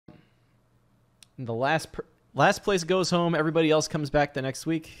The last place goes home. Everybody else comes back the next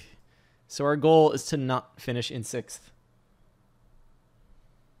week. So our goal is to not finish in 6th.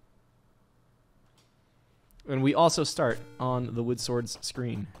 And we also start on the Wood Swords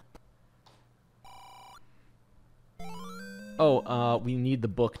screen. Oh, we need the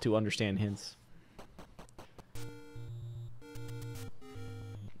book to understand hints.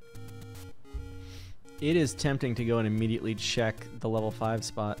 It is tempting to go and immediately check the level 5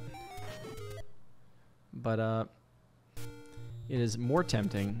 spot. But it is more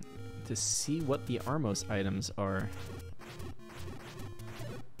tempting to see what the Armos items are.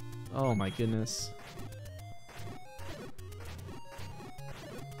 Oh my goodness.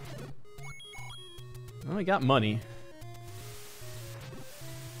 Well, I got money.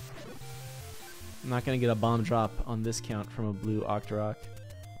 I'm not gonna get a bomb drop on this count from a blue Octorok.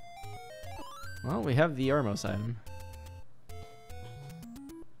 Well, we have the Armos item.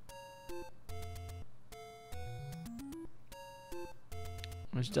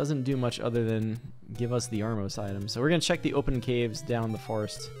 Which doesn't do much other than give us the Armos item. So we're gonna check the open caves down the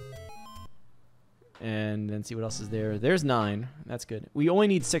forest. And then see what else is there. There's 9. That's good. We only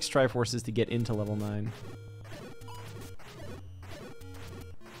need 6 Triforces to get into level 9.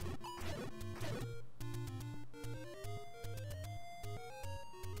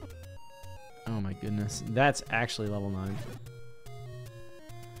 Oh my goodness. That's actually level 9.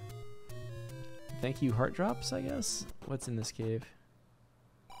 Thank you, Heart Drops, I guess? What's in this cave?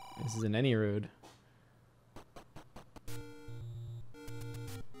 This is an any road.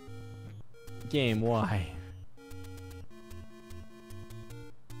 Game, why?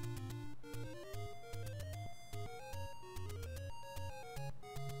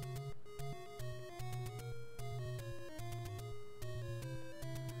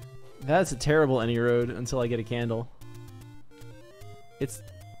 That's a terrible any road until I get a candle. It's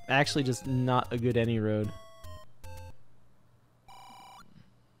actually just not a good any road.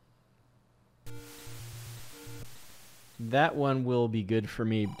 That one will be good for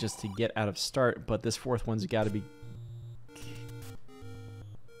me just to get out of start, but this 4th one's got to be...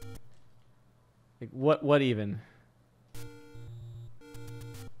 Like, what even?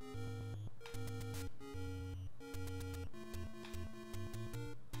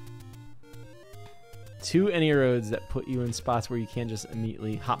 Two any roads that put you in spots where you can't just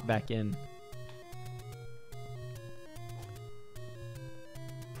immediately hop back in.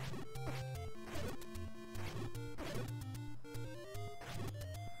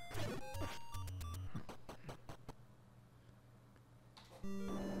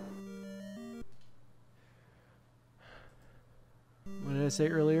 What did I say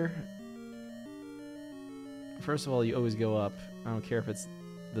earlier? First of all, you always go up. I don't care if it's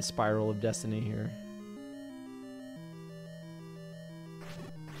the spiral of destiny here.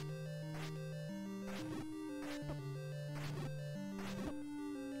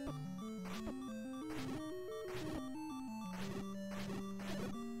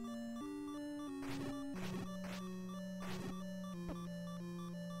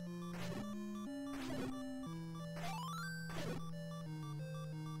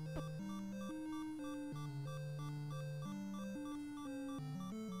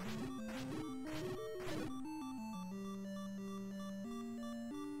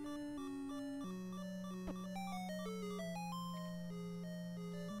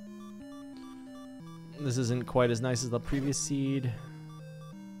 This isn't quite as nice as the previous seed.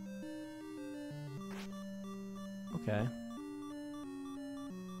 Okay.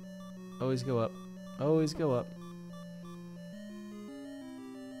 Always go up. Always go up.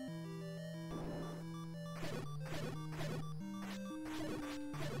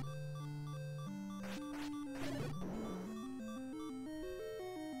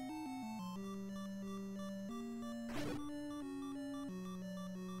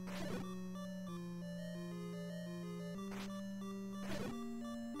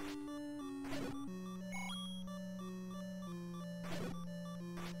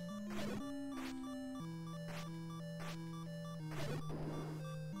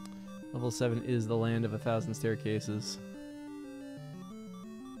 Level 7 is the land of 1,000 staircases.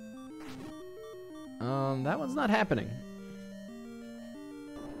 That one's not happening.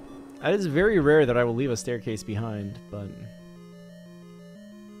 It is very rare that I will leave a staircase behind, but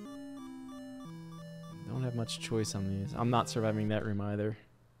don't have much choice on these. I'm not surviving that room either.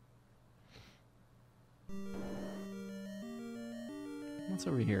 What's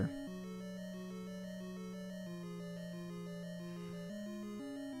over here?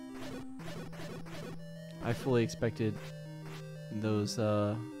 I fully expected those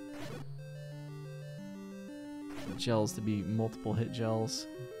gels to be multiple hit gels.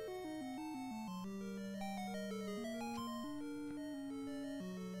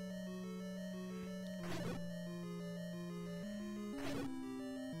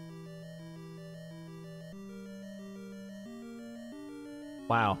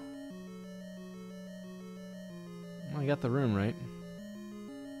 Wow. Well, I got the room right.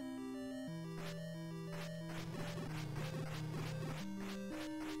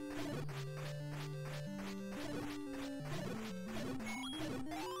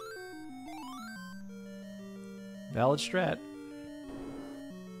 Valid strat.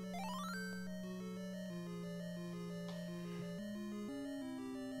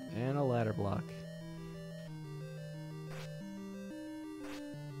 And a ladder block.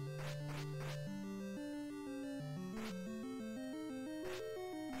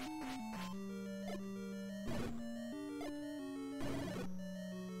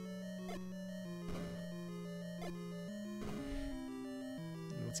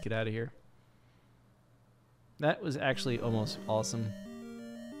 Let's get out of here. That was actually almost awesome.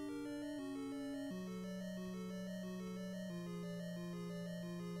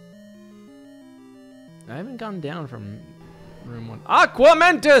 I haven't gone down from room 1.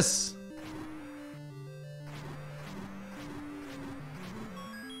 Aquamentus!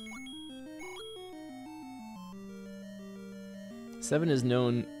 Seven is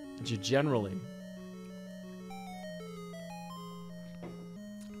known generally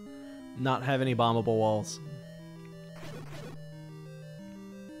not have any bombable walls.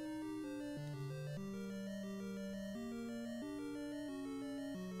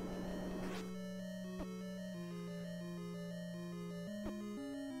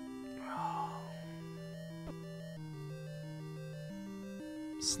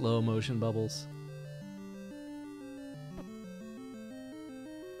 Slow motion bubbles.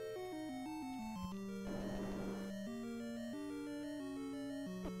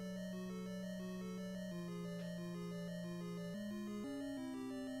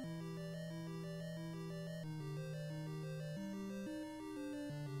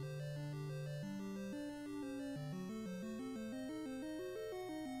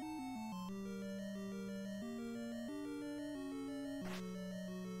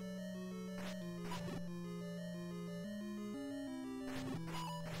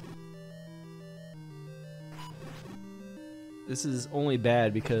 This is only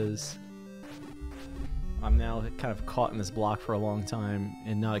bad because I'm now kind of caught in this block for a long time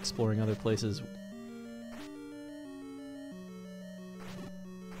and not exploring other places.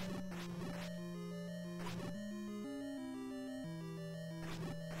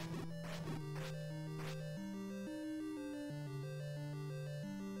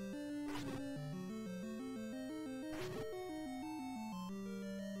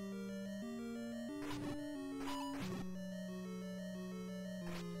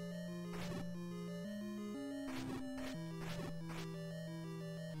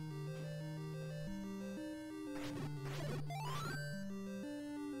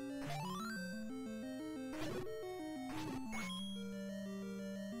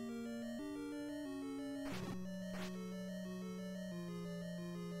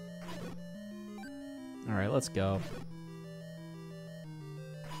 All right, let's go.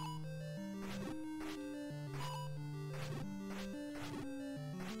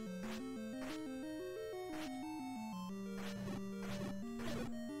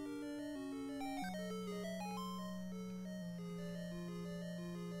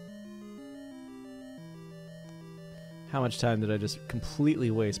 How much time did I just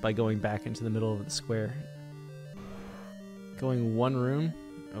completely waste by going back into the middle of the square? Going one room?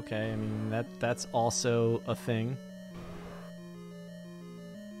 Okay, I mean, that's also a thing.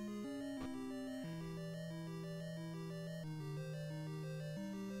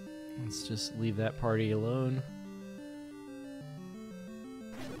 Let's just leave that party alone.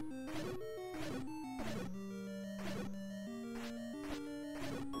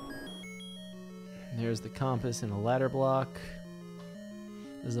 There's the compass and a ladder block.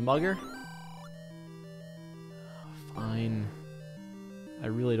 There's the mugger. Fine. I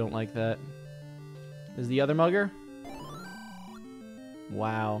really don't like that. Is the other mugger?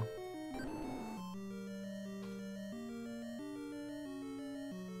 Wow.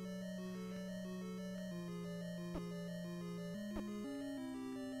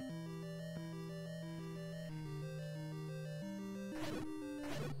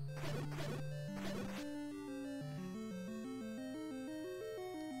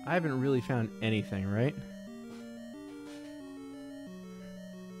 I haven't really found anything, right?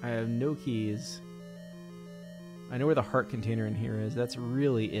 I have no keys. I know where the heart container in here is. That's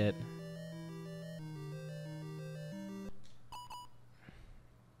really it.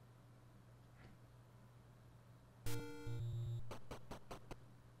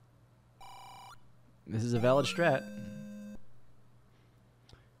 This is a valid strat.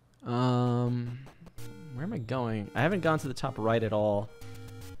 Where am I going? I haven't gone to the top right at all.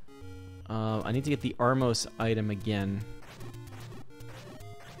 I need to get the Armos item again.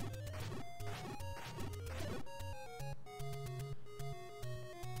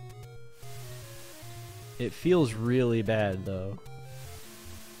 It feels really bad, though.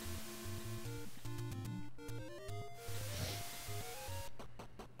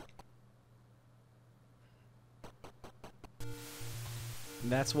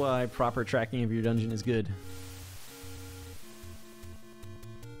 That's why proper tracking of your dungeon is good.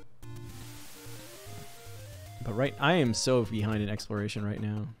 But I am so behind in exploration right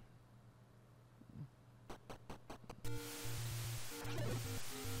now.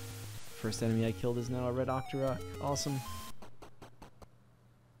 First enemy I killed is now a red Octorok. Awesome.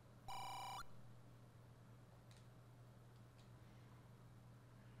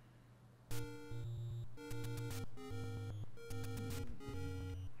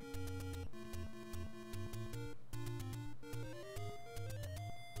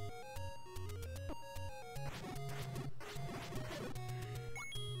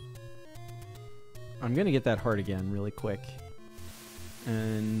 I'm gonna get that heart again really quick.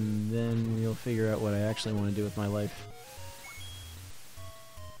 And then we'll figure out what I actually want to do with my life.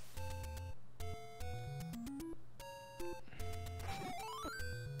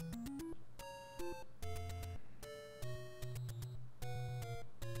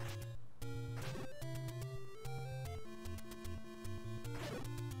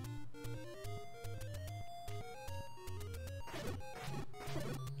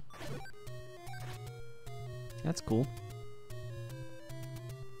 That's cool.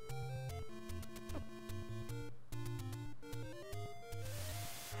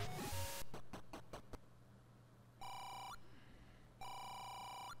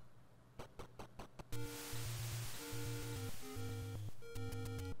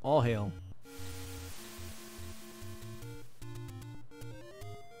 All hail.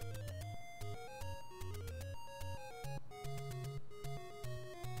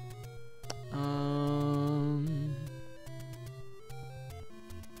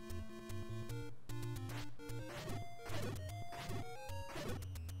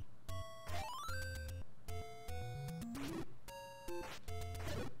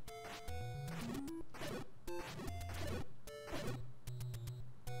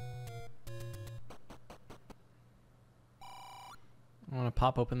 I want to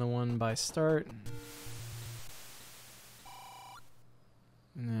pop open the one by start.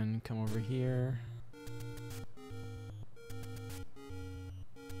 And then come over here.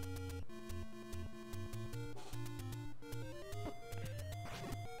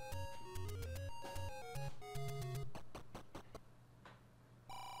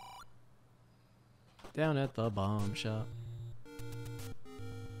 Down at the bomb shop.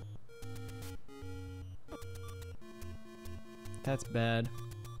 That's bad.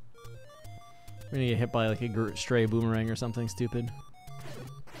 We're gonna get hit by like a stray boomerang or something stupid.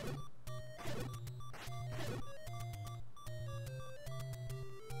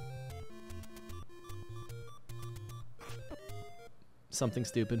 Something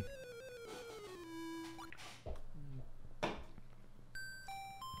stupid.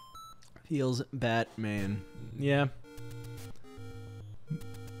 Feels Batman. Yeah.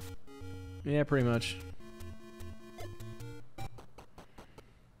 Yeah, pretty much.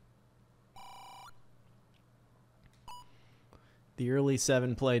 The early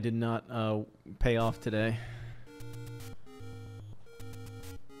 7 play did not pay off today.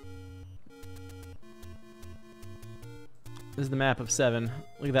 This is the map of 7.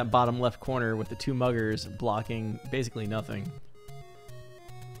 Look at that bottom left corner with the 2 muggers blocking basically nothing.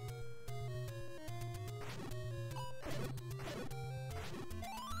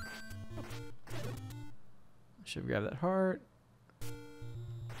 Should grab that heart.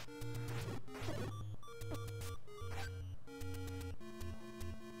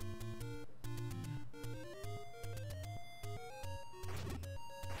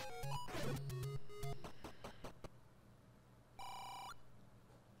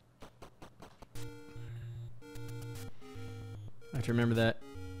 I have to remember that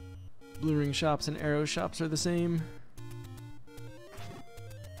blue ring shops and arrow shops are the same.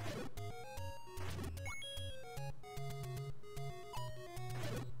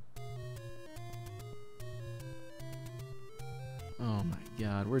 Oh my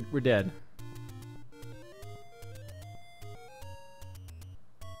god, we're dead.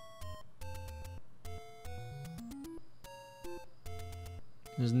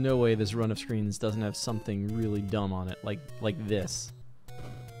 There's no way this run of screens doesn't have something really dumb on it, like this.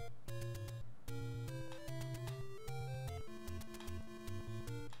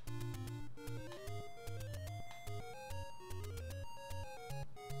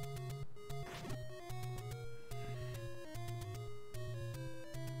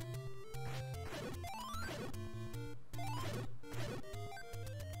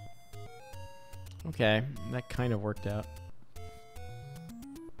 Okay, that kind of worked out.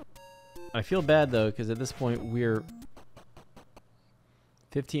 I feel bad though, because at this point we're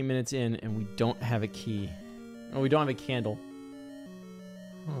 15 minutes in and we don't have a key. Oh, we don't have a candle.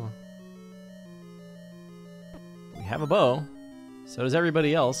 Huh. We have a bow. So does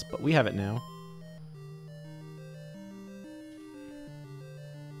everybody else, but we have it now.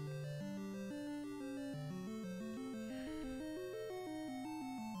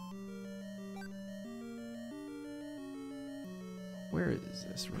 Where is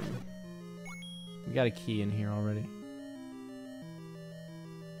this room? We got a key in here already.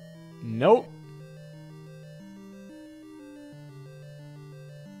 Nope.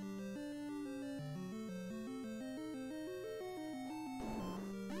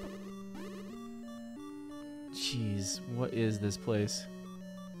 Jeez, what is this place?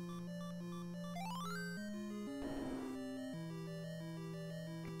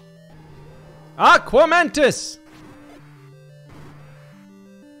 Aquamantis!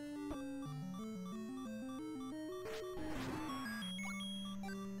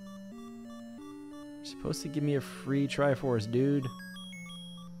 Supposed to give me a free Triforce, dude.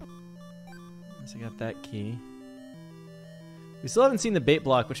 Guess I got that key. We still haven't seen the bait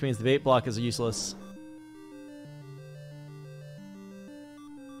block, which means the bait block is useless.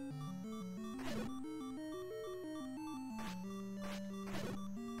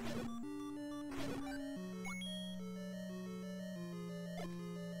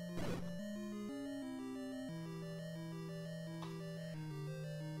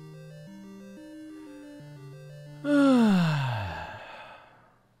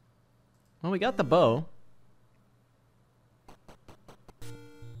 Well, we got the bow.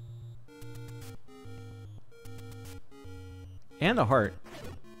 And a heart.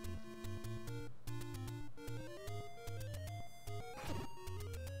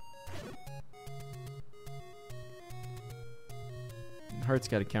 Heart's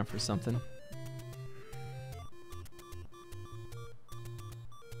got to count for something.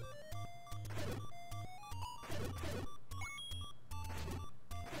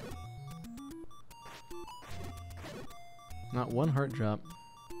 Not one heart drop.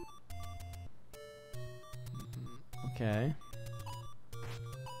 Okay.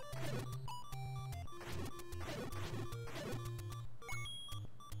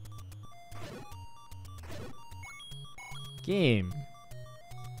 Game.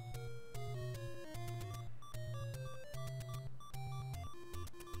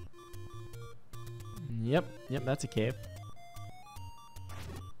 Yep, that's a cave.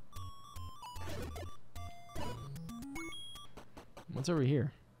 What's over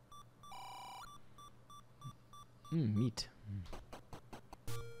here? Meat.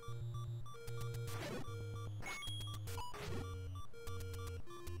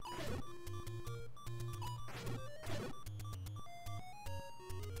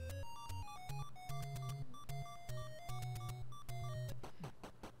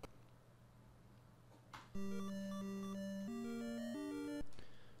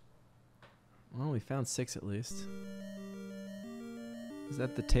 Well, we found 6 at least. Is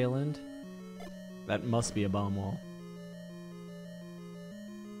that the tail end? That must be a bomb wall.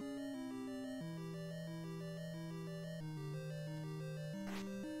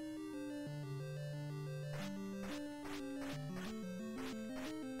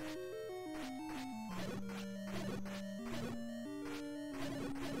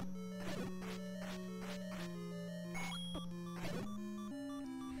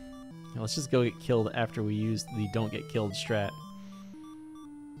 Now let's just go get killed after we use the don't get killed strat.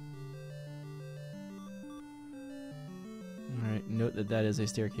 Note that that is a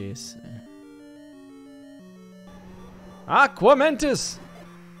staircase. Aquamantis!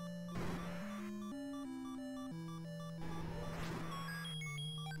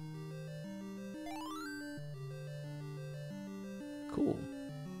 Cool.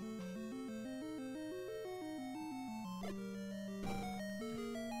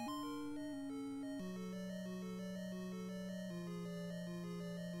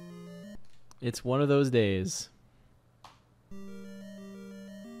 It's one of those days.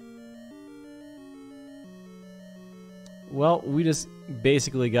 Well, we just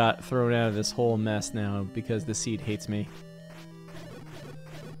basically got thrown out of this whole mess now because the seed hates me.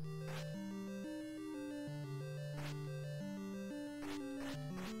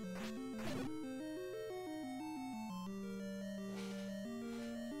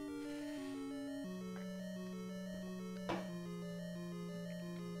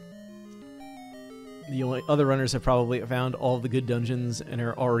 The only other runners have probably found all the good dungeons and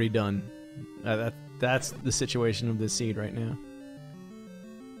are already done. That's the situation of this seed right now.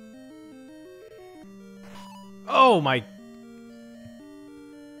 Oh my. You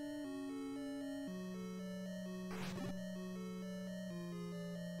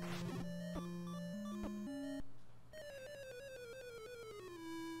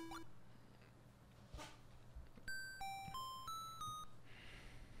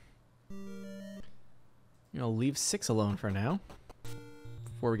know, leave 6 alone for now.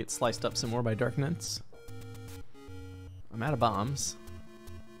 Before we get sliced up some more by Dark Knights. I'm out of bombs.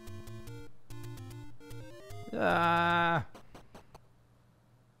 I'm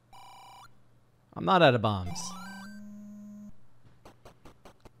not out of bombs.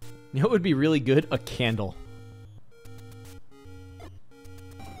 You know what would be really good? A candle.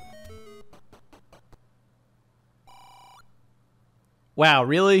 Wow,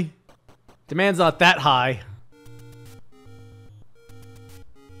 really? Demand's not that high.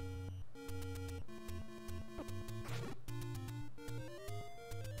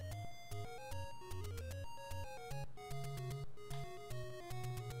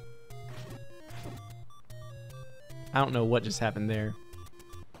 I don't know what just happened there.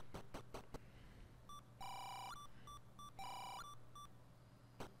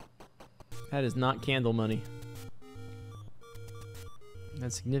 That is not candle money.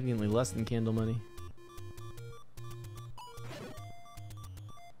 That's significantly less than candle money.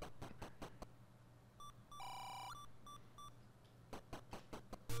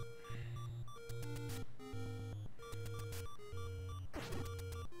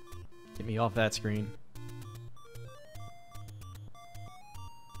 Get me off that screen.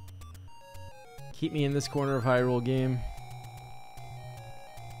 Keep me in this corner of Hyrule game.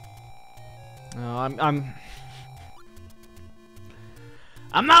 No,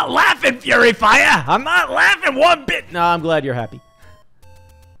 I'm not laughing, Fury Fire! I'm not laughing one bit! No, I'm glad you're happy.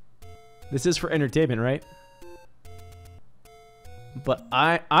 This is for entertainment, right? But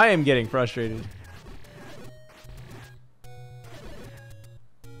I am getting frustrated.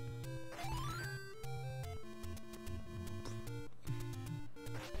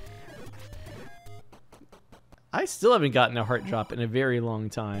 I still haven't gotten a heart drop in a very long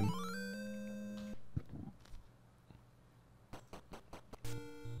time.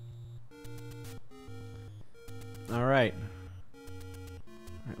 Alright.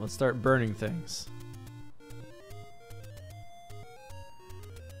 Alright, let's start burning things.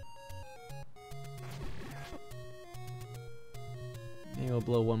 Maybe we'll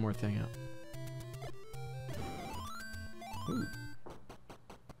blow one more thing up. Ooh.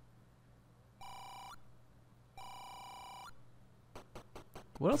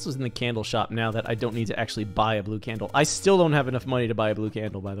 What else is in the candle shop now that I don't need to actually buy a blue candle? I still don't have enough money to buy a blue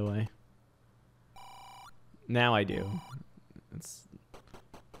candle, by the way. Now I do. It's...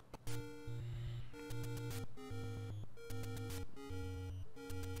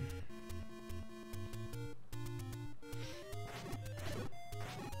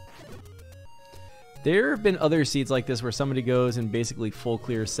 There have been other seeds like this where somebody goes and basically full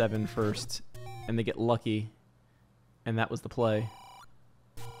clear 7 first, and they get lucky, and that was the play.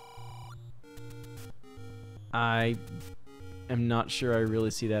 I am not sure I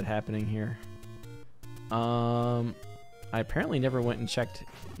really see that happening here. I apparently never went and checked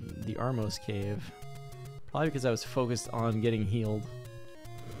the Armos cave. Probably because I was focused on getting healed.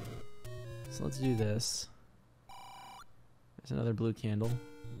 So let's do this. There's another blue candle.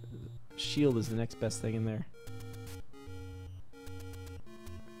 Shield is the next best thing in there.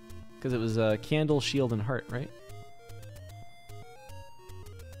 Because it was candle, shield, and heart, right?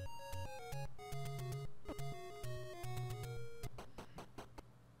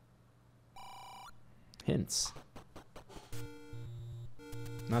 Hints.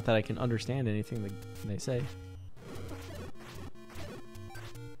 Not that I can understand anything that they say.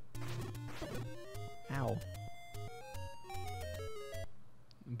 Ow.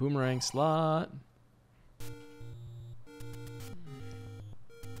 Boomerang slot.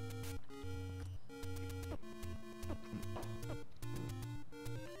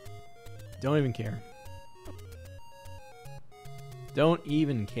 Don't even care. Don't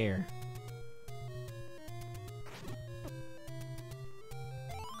even care.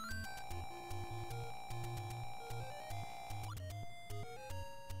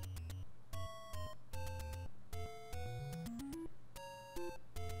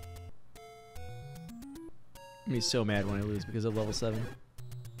 I'm gonna be so mad when I lose because of level 7.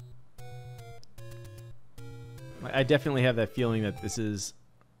 I definitely have that feeling that this is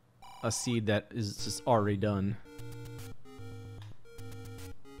a seed that is just already done.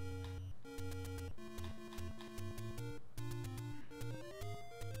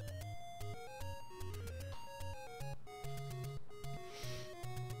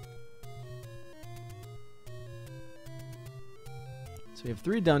 So we have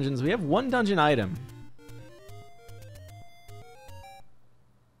 3 dungeons. We have 1 dungeon item.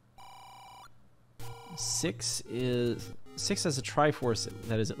 Six has a Triforce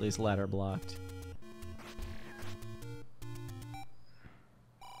that is at least ladder blocked.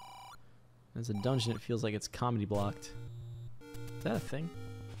 As a dungeon, it feels like it's comedy blocked. Is that a thing?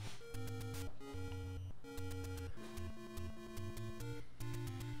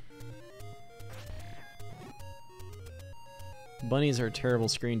 Bunnies are a terrible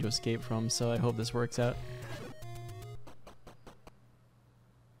screen to escape from, so I hope this works out.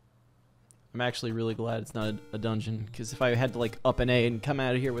 I'm actually really glad it's not a dungeon, because if I had to like up an A and come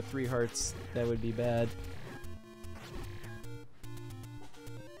out of here with 3 hearts, that would be bad.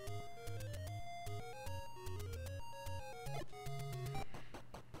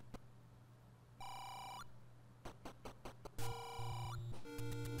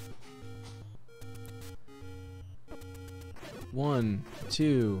 One,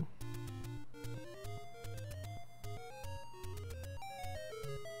 two.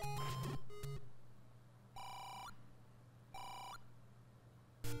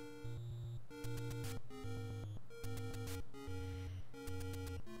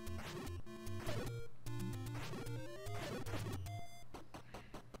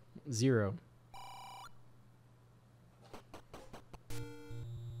 Zero.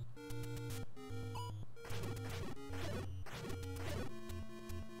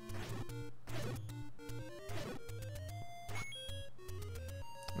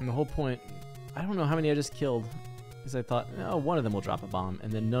 And the whole point, I don't know how many I just killed, because I thought, oh, one of them will drop a bomb,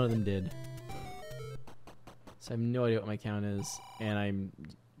 and then none of them did. So I have no idea what my count is, and I'm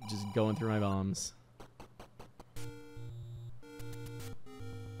just going through my bombs.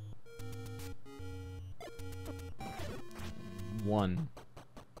 One.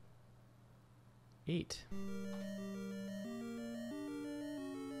 8.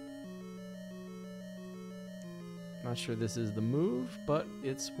 Not sure this is the move, but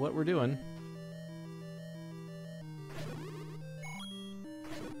it's what we're doing.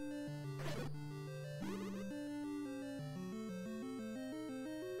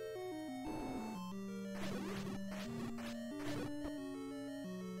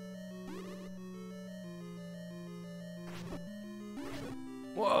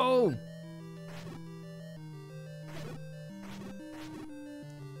 Whoa!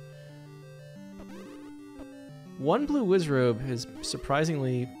 One blue Wizrobe has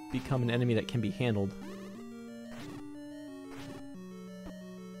surprisingly become an enemy that can be handled.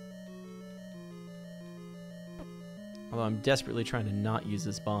 Although I'm desperately trying to not use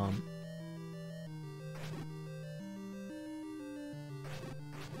this bomb.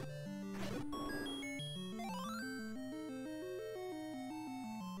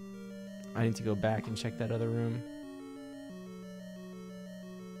 I need to go back and check that other room.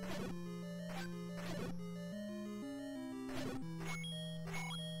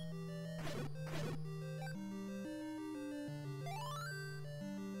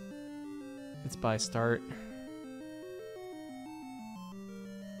 It's by start.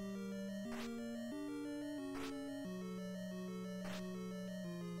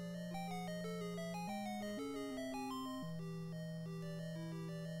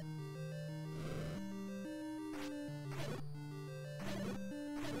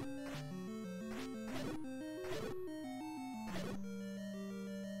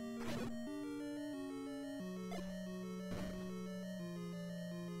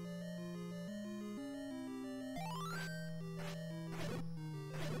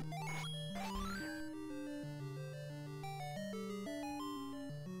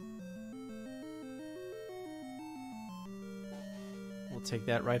 We'll take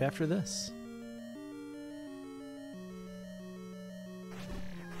that right after this.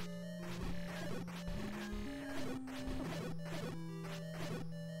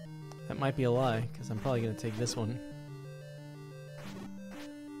 That might be a lie, because I'm probably going to take this one.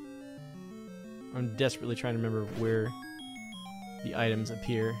 I'm desperately trying to remember where the items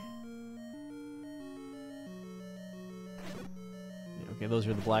appear. Yeah, okay, those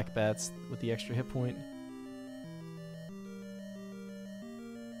are the black bats with the extra hit point.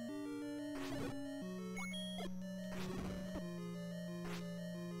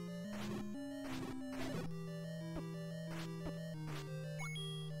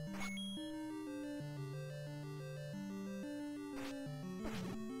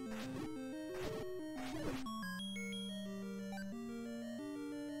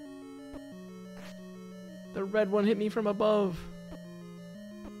 The red one hit me from above.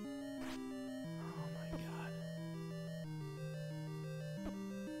 Oh my god.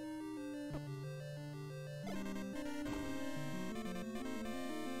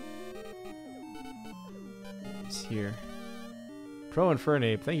 here? Pro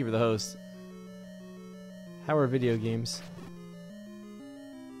Infernape, thank you for the host. How are video games?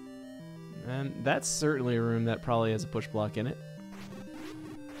 And that's certainly a room that probably has a push block in it.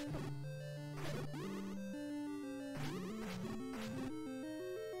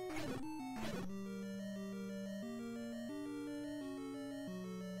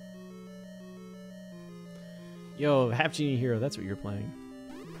 Yo, Half Genie Hero, that's what you're playing.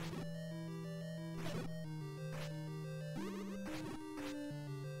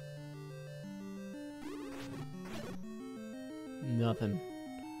 Nothing.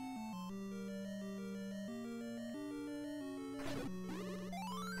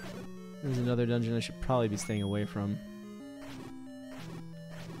 There's another dungeon I should probably be staying away from.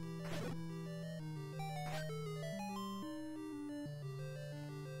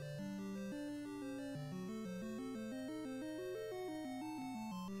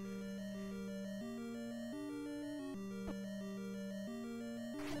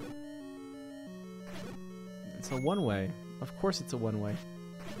 It's a one-way. Of course it's a one-way.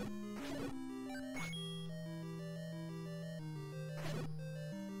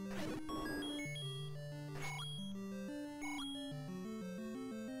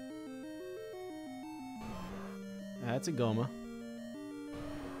 That's a Goma.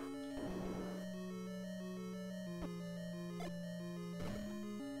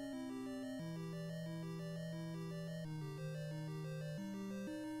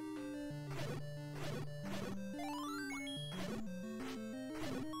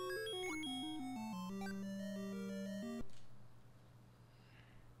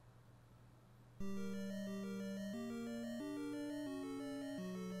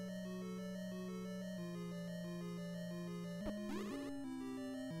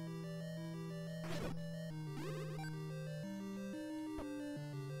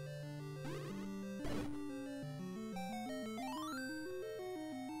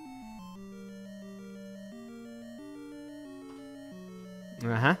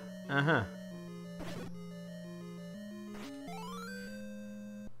 Uh-huh. Uh-huh.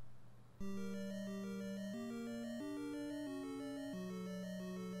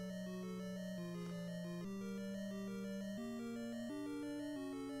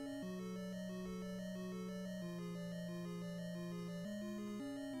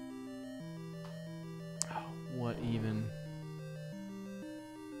 Oh, what even?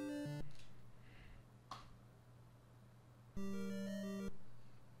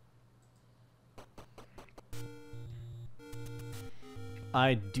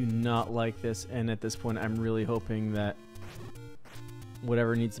 I do not like this, and at this point I'm really hoping that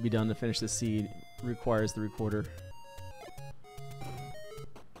whatever needs to be done to finish the seed requires the recorder.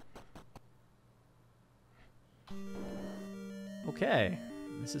 Okay,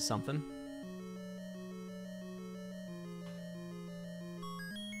 this is something.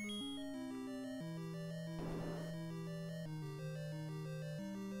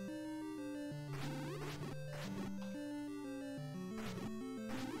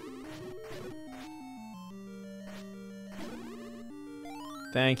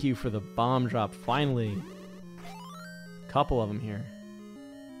 Thank you for the bomb drop, finally. Couple of them here.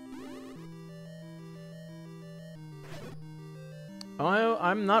 Oh,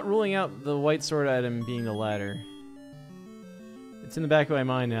 I'm not ruling out the white sword item being the ladder. It's in the back of my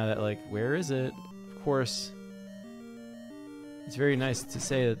mind now that, like, where is it? Of course, it's very nice to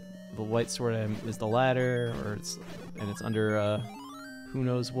say that the white sword item is the ladder, or it's under who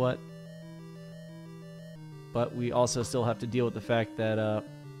knows what. But we also still have to deal with the fact that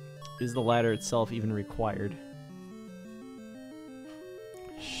is the ladder itself even required?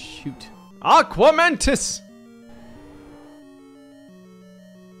 Shoot. Aquamentus!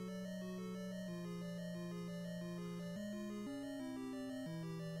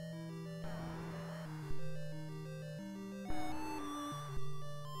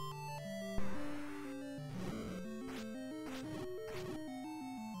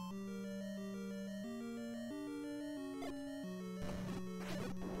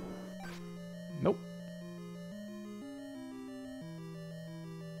 Nope.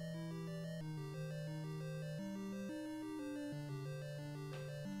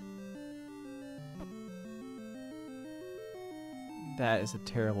 That is a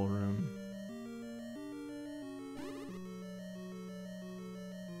terrible room.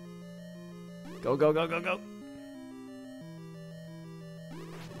 Go, go, go, go, go!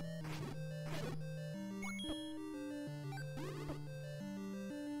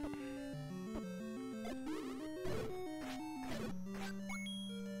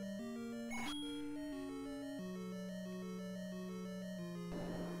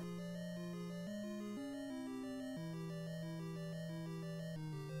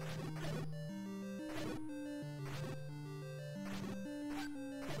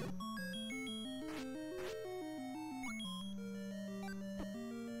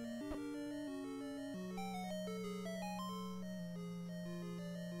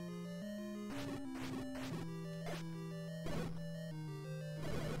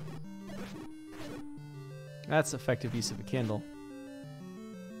 That's effective use of a candle.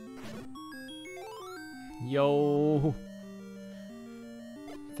 Yo.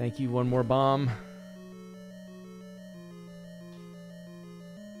 Thank you, one more bomb.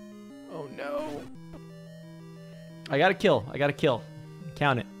 Oh no. I got a kill. I got a kill.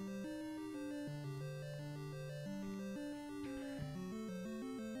 Count it.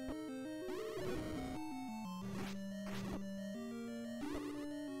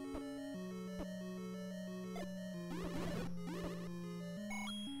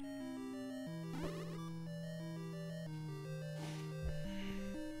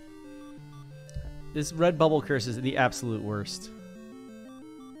 This red bubble curse is the absolute worst.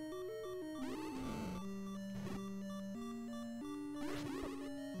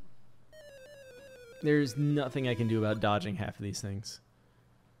 There's nothing I can do about dodging half of these things.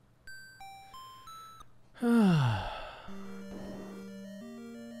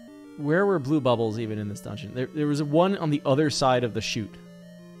 Where were blue bubbles even in this dungeon? There was one on the other side of the chute.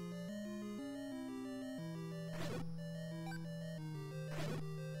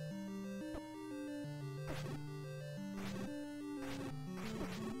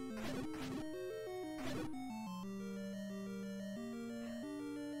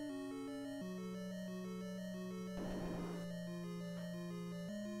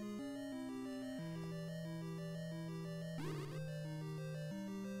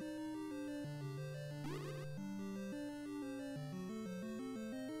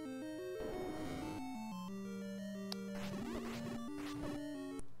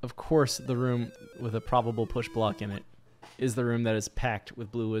 Of course, the room with a probable push block in it is the room that is packed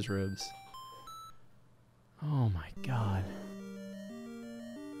with blue wizrobes. Oh my god.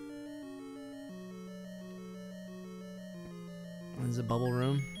 There's a bubble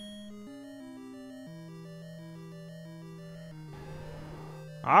room.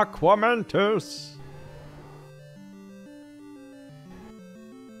 Aquamentus!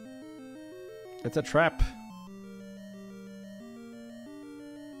 It's a trap.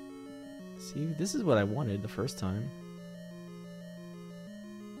 See, this is what I wanted the first time.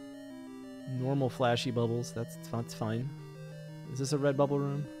 Normal flashy bubbles, that's fine. Is this a red bubble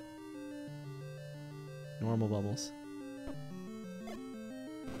room? Normal bubbles.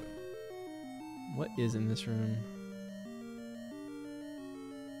 What is in this room?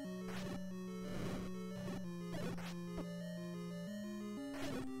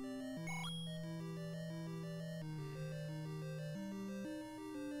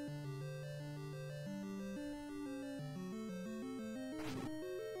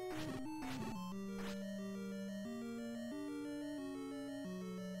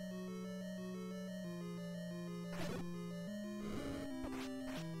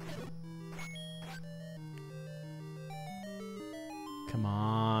 Come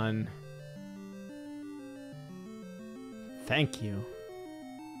on. Thank you.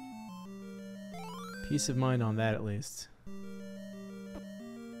 Peace of mind on that, at least.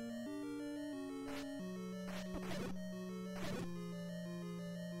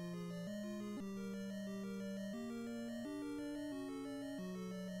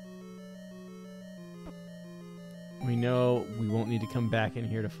 We know we won't need to come back in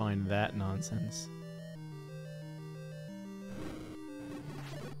here to find that nonsense.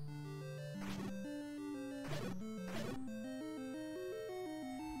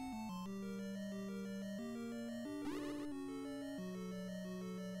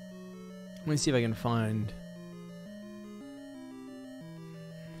 Let me see if I can find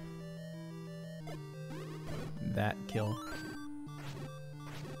that kill.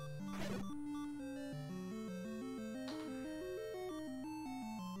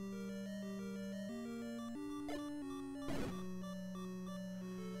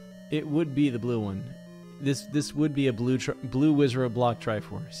 It would be the blue one. This would be a blue wizard block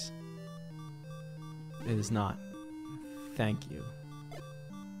Triforce. It is not. Thank you.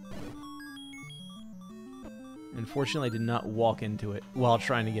 Unfortunately, I did not walk into it while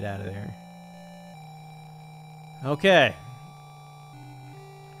trying to get out of there. Okay.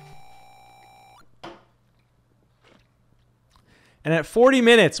 And at 40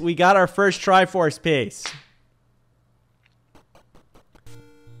 minutes, we got our first Triforce piece.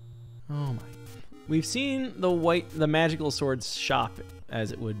 Oh my. We've seen the magical swords shop,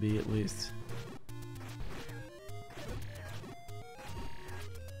 as it would be at least.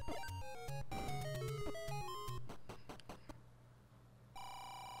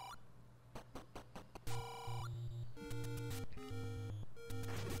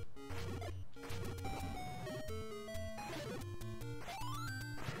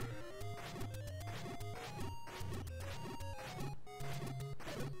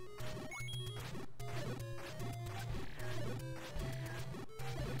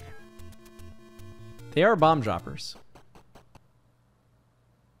 They are bomb droppers.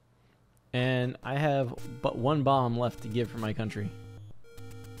 And I have but one bomb left to give for my country.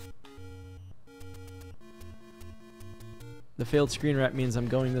 The failed screen wrap means I'm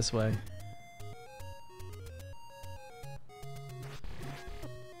going this way.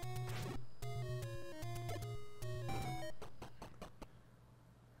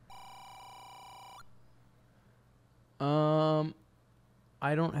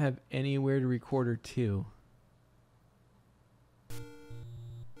 I don't have anywhere to record her to.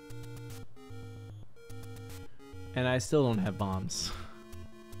 And I still don't have bombs.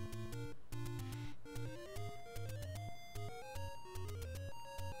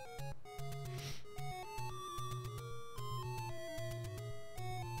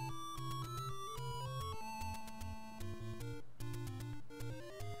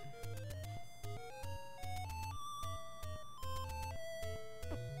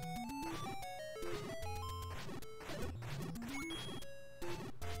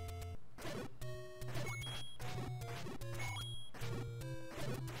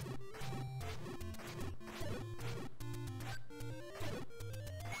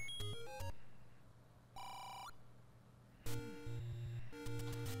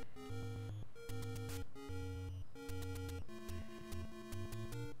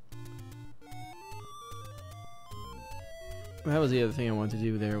 That was the other thing I wanted to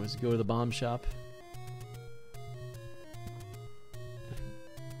do there, was go to the bomb shop.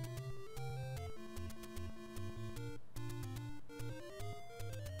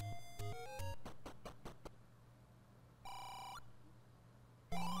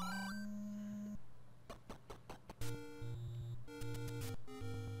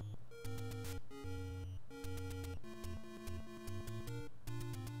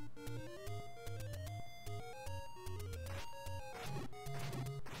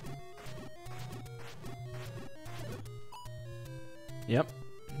 Yep,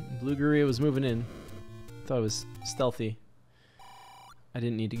 Blue Guria was moving in. Thought it was stealthy. I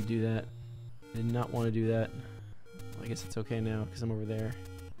didn't need to do that. I did not want to do that. Well, I guess it's okay now because I'm over there.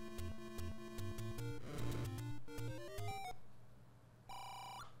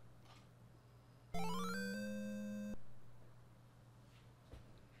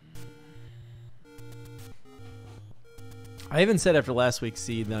 I even said after last week's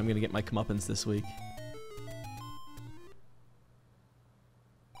seed that I'm going to get my comeuppance this week.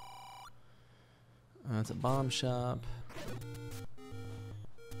 It's a bomb shop.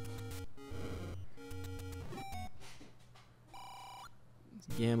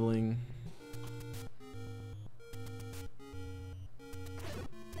 It's gambling.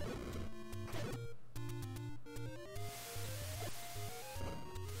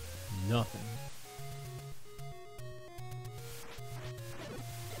 Nothing.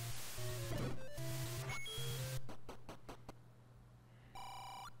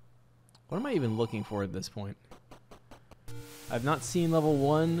 What am I even looking for at this point? I've not seen level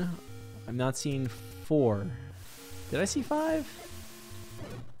 1. I've not seen 4. Did I see 5?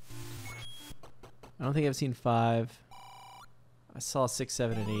 I don't think I've seen 5. I saw 6,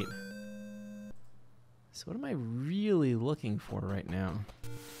 7, and 8. So what am I really looking for right now?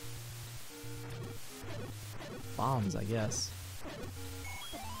 Bombs, I guess.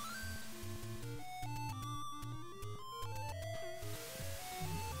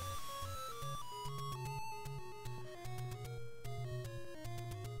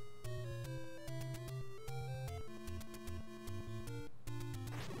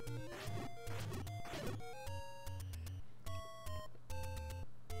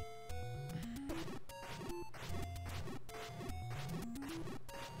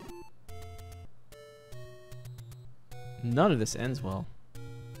 None of this ends well.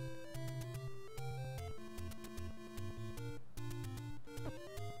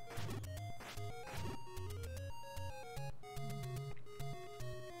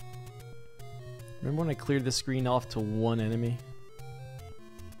 Remember when I cleared the screen off to one enemy?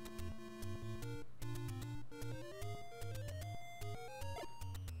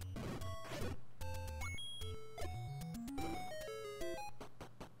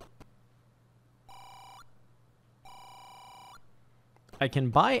 I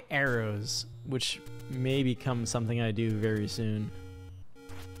can buy arrows, which may become something I do very soon.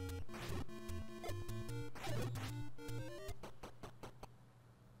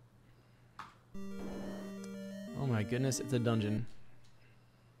 Oh my goodness, it's a dungeon.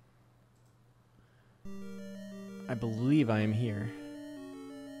 I believe I am here.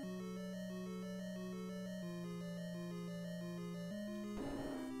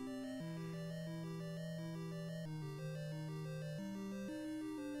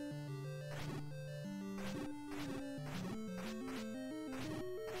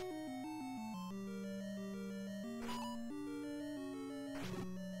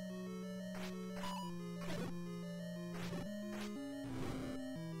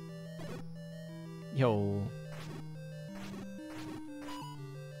 Yo.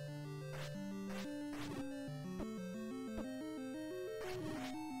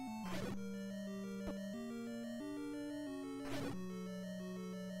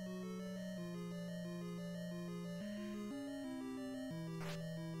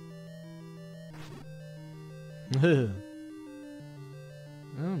 Oh,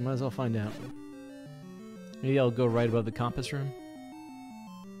 might as well find out. Maybe I'll go right above the compass room.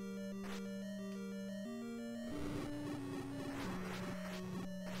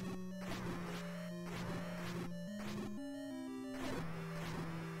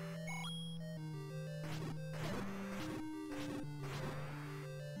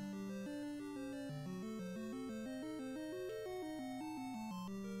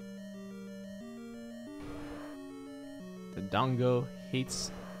 The Dongo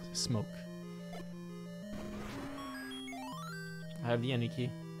hates smoke. I have the any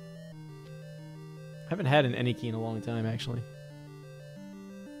key. I haven't had an any key in a long time, actually.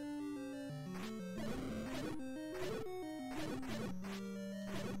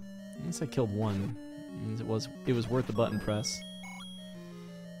 At least I killed one. Means it was worth the button press.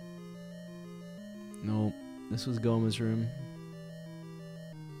 Nope. This was Goma's room.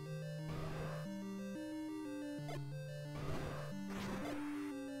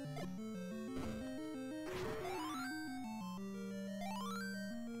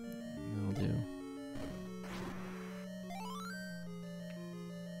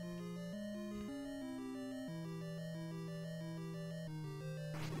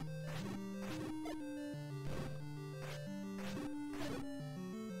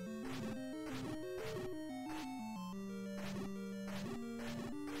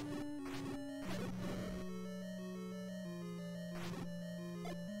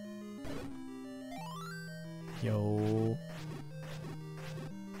 Yo.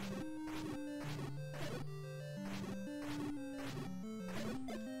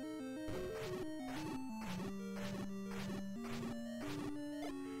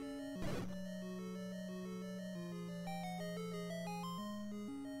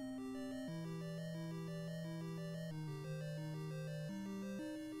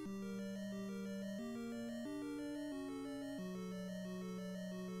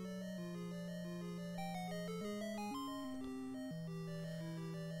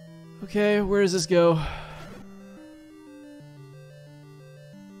 Okay, where does this go?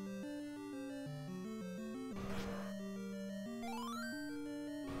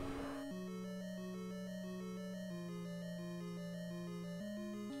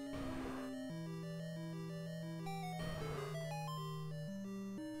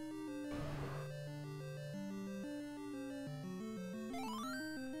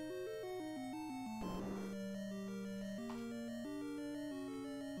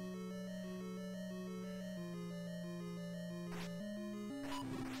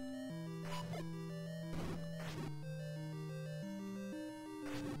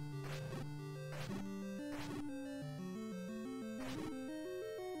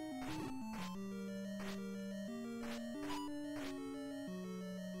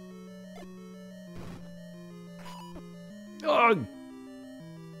 Ugh!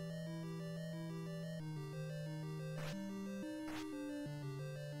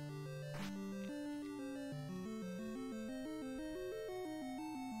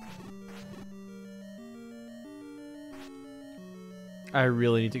 I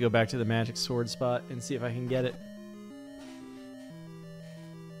really need to go back to the magic sword spot and see if I can get it.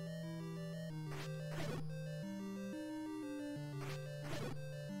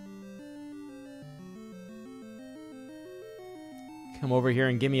 Come over here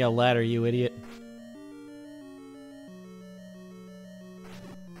and give me a ladder, you idiot.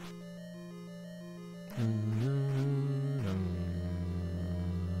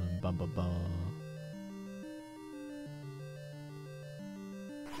 Bum, bum, bum.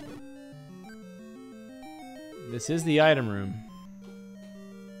 This is the item room.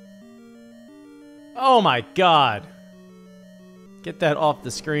 Oh my god! Get that off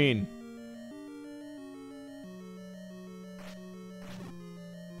the screen.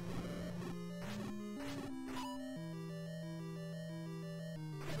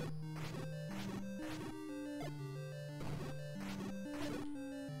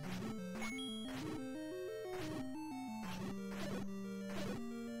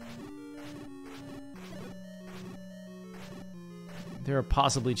 There are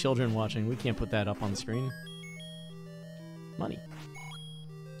possibly children watching. We can't put that up on the screen. Money.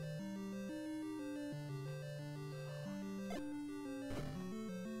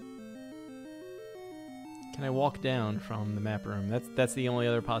 Can I walk down from the map room? That's the only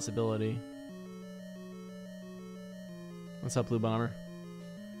other possibility. What's up, Blue Bomber?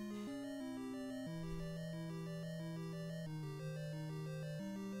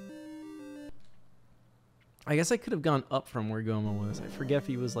 I guess I could have gone up from where Goma was. I forget if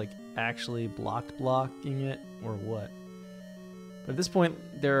he was like actually blocking it or what. But at this point,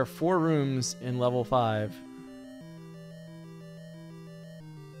 there are 4 rooms in level 5.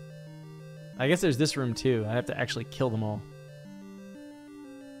 I guess there's this room too. I have to actually kill them all.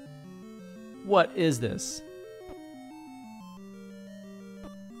 What is this?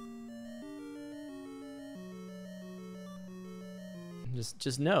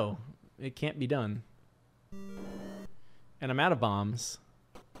 Just no. It can't be done. And I'm out of bombs.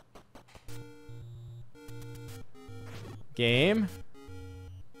 Game?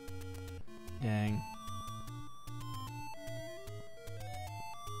 Dang.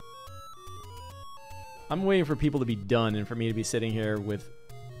 I'm waiting for people to be done and for me to be sitting here with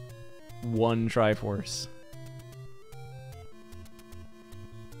 1 Triforce.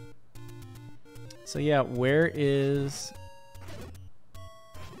 So yeah, where is...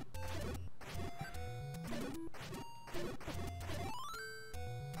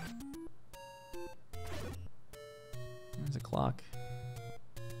 There's a clock.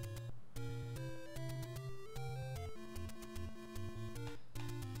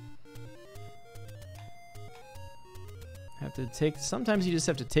 Have to take... Sometimes you just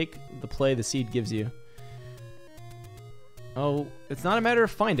have to take the play the seed gives you. Oh, it's not a matter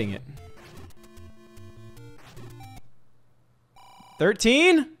of finding it.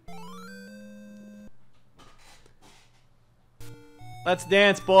 13? Let's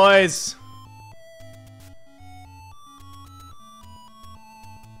dance, boys.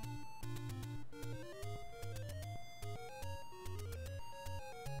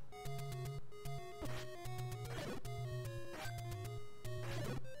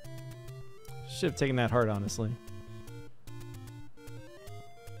 Should have taken that hard, honestly.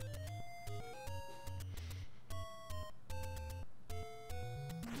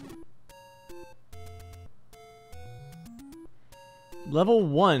 Level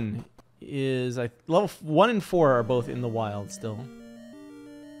 1 is... level 1 and 4 are both in the wild still.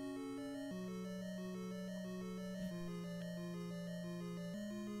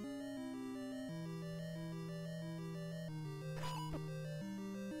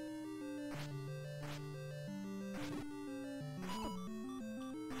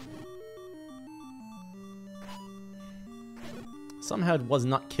 Somehow it was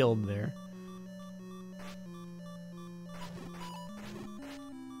not killed there.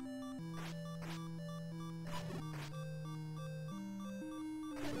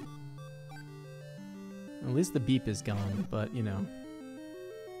 At least the beep is gone, but you know.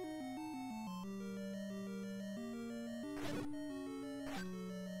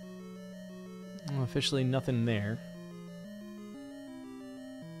 Well, officially nothing there.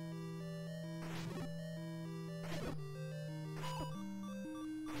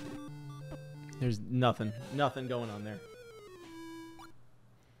 There's nothing going on there.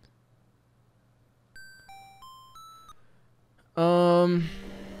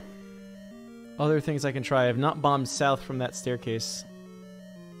 Other things I can try. I have not bombed south from that staircase.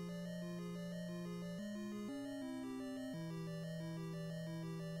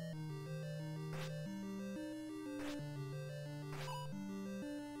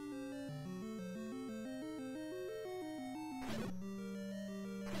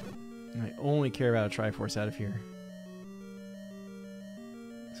 I only care about a Triforce out of here.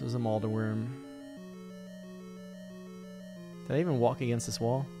 This was a Molderworm. Did I even walk against this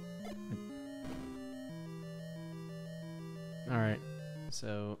wall? Alright,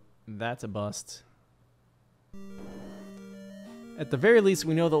 so that's a bust. At the very least,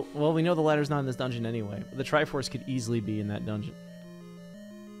 we know the ladder's not in this dungeon anyway. But the Triforce could easily be in that dungeon.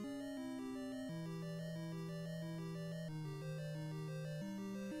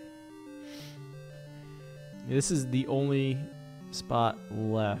 This is the only spot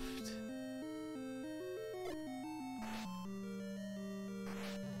left.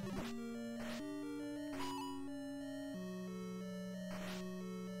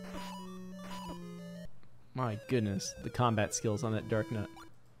 My goodness, the combat skills on that Dark Nut.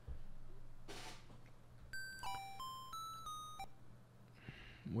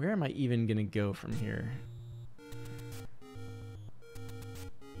 Where am I even gonna go from here?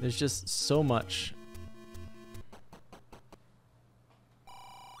 There's just so much.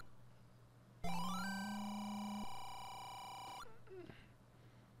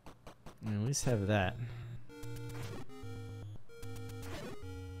 At least have that.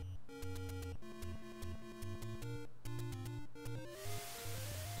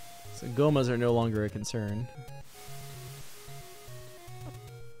 So Gomas are no longer a concern.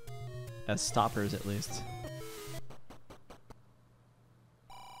 as stoppers at least.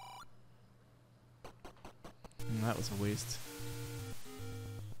 That was a waste.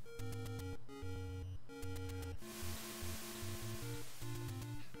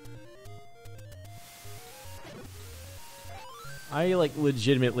 I like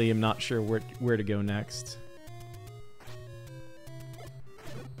legitimately am not sure where to go next.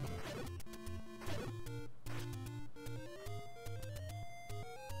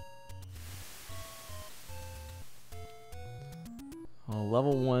 Well,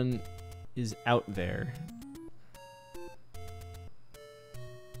 level 1 is out there.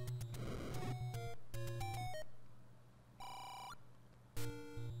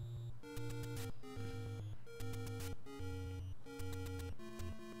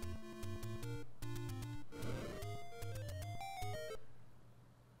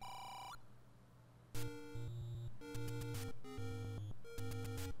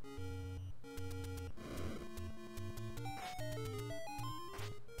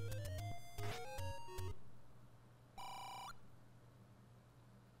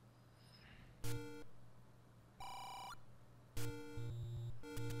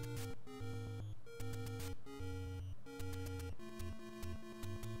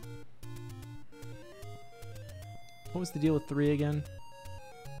 What was the deal with 3 again?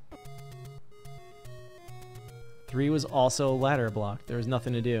 3 was also a ladder block. There was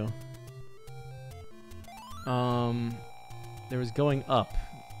nothing to do. There was going up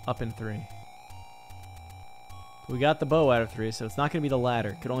in 3. We got the bow out of 3, so it's not going to be the ladder.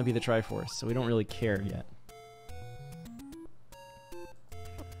 It could only be the Triforce, so we don't really care yet.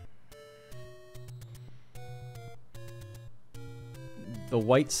 The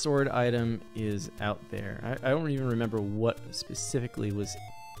white sword item is out there. I don't even remember what specifically was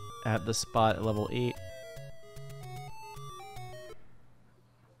at the spot at level 8.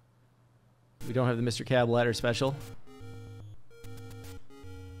 We don't have the Mr. Cab ladder special.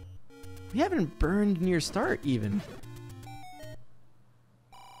 We haven't burned near start even.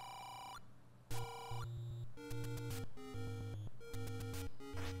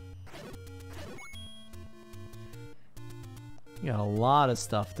 We got a lot of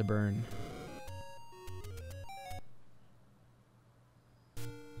stuff to burn.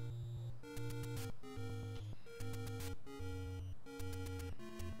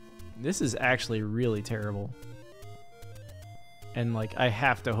 This is actually really terrible. And like, I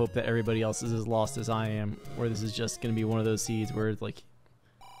have to hope that everybody else is as lost as I am, or this is just gonna be one of those seeds where like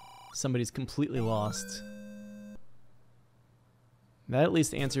somebody's completely lost. That at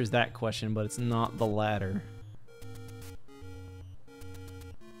least answers that question, but it's not the ladder.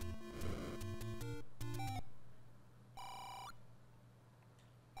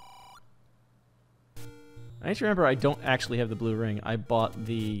 I need to remember I don't actually have the blue ring. I bought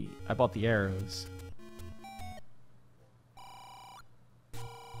the arrows.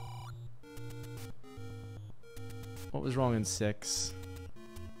 What was wrong in 6?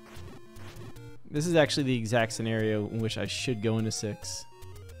 This is actually the exact scenario in which I should go into 6.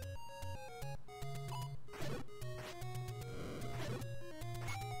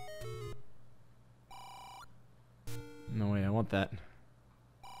 No way, I want that.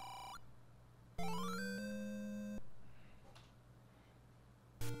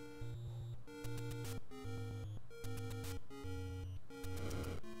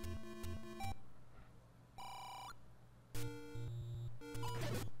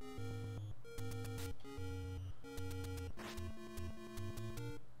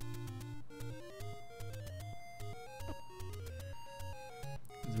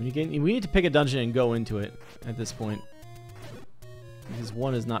 We need to pick a dungeon and go into it at this point, because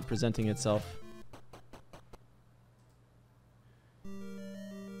 1 is not presenting itself.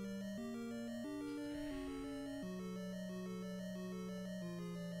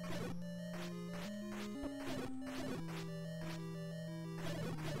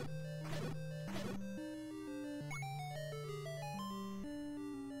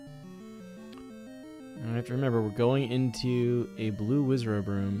 I have to remember, we're going into a blue wizrobe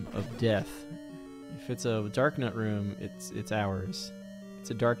room of death. If it's a dark nut room, it's ours. It's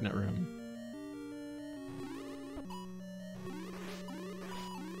a dark nut room.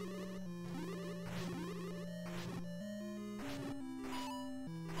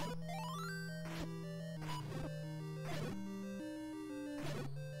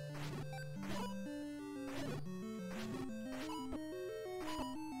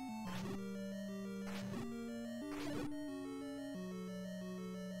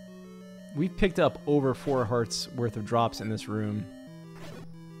 We've picked up over 4 hearts worth of drops in this room.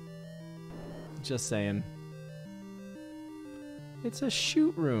 Just saying. It's a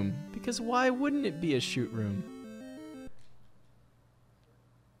shoot room. Because why wouldn't it be a shoot room?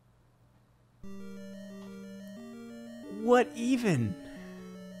 What even?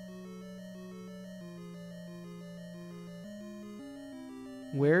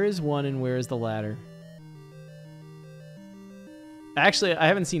 Where is 1 and where is the ladder? Actually, I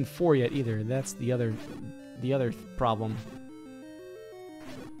haven't seen 4 yet either. That's the other problem.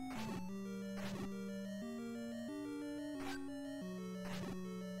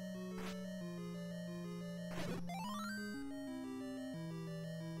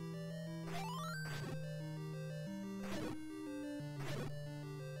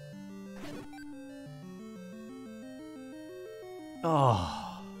 Oh.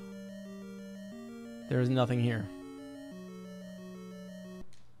 There's nothing here.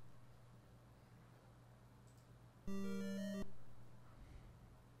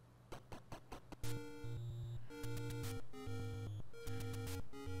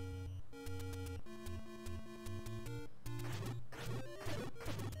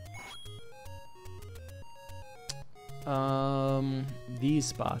 These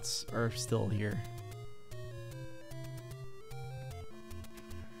spots are still here.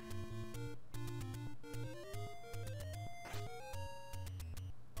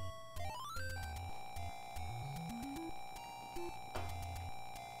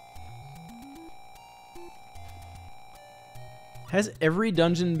 Has every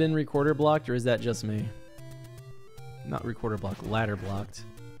dungeon been recorder blocked, or is that just me? Not recorder blocked, ladder blocked.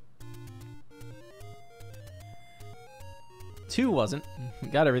 2 wasn't.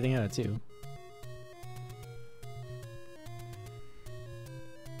 Got everything out of 2.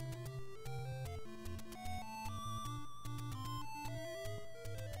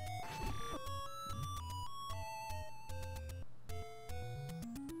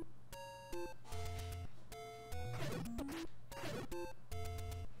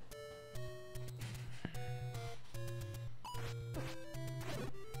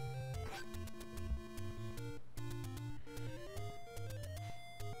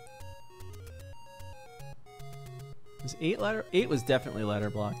 Was 8 ladder? 8 was definitely ladder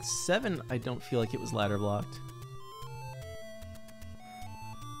blocked. 7, I don't feel like it was ladder blocked.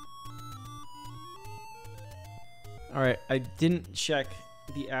 Alright, I didn't check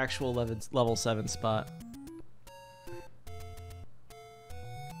the actual level 7 spot.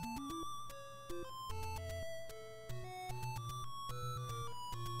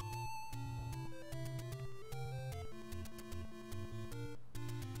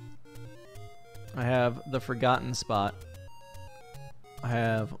 I have the forgotten spot. I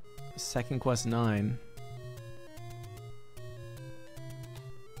have second quest 9.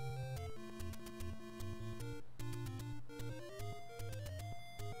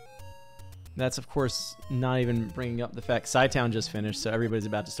 That's of course not even bringing up the fact Sci-Town just finished, so everybody's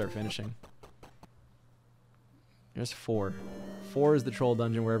about to start finishing. There's 4. 4 is the troll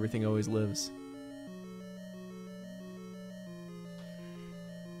dungeon where everything always lives.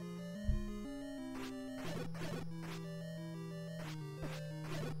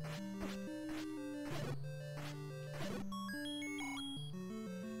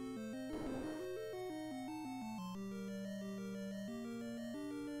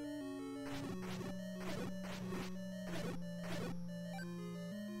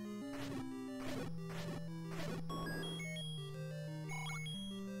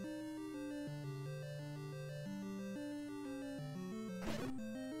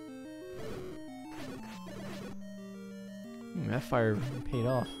 That fire paid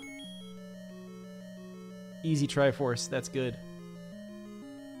off. Easy Triforce, that's good.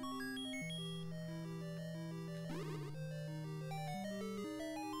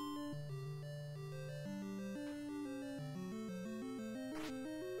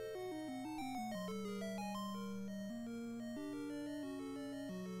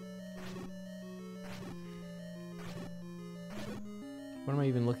 What am I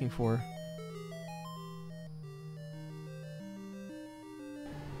even looking for?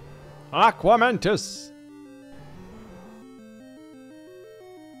 Aquamentus!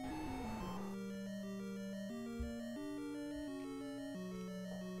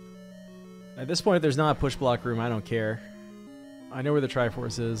 At this point, if there's not a push block room, I don't care. I know where the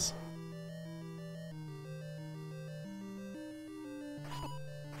Triforce is.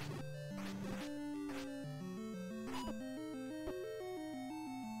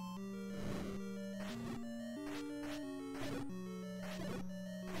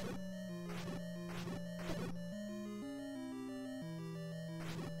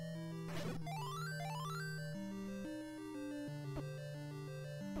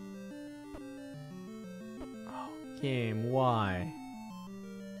 Game, why?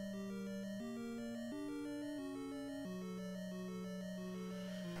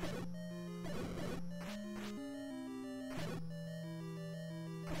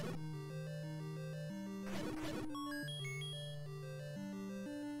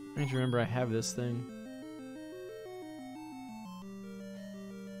 I need to remember I have this thing.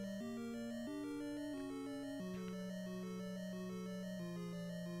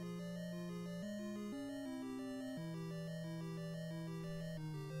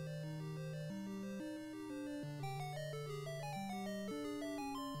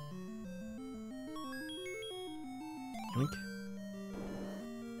 Yoink.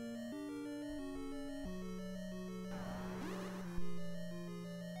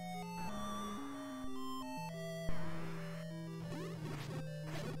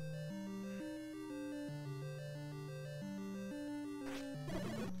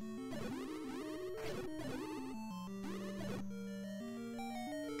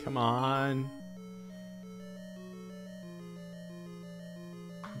 Come on.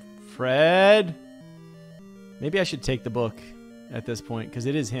 Fred? Maybe I should take the book at this point, because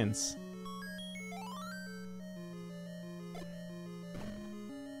it is hints.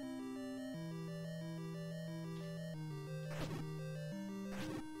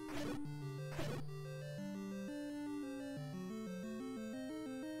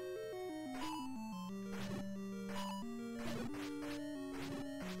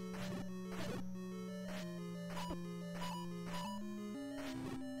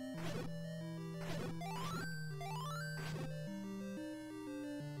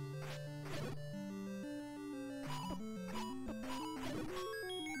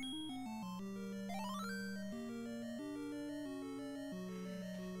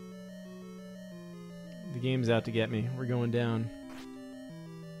 The game's out to get me. We're going down.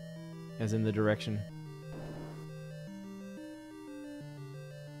 As in the direction.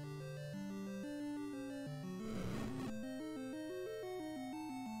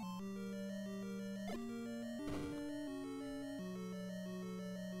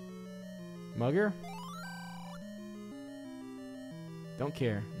 Mugger? Don't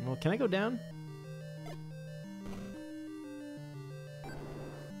care. Well, can I go down?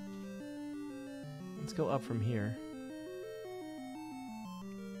 Let's go up from here.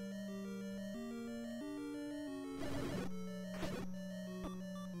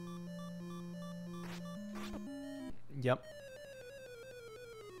 Yep.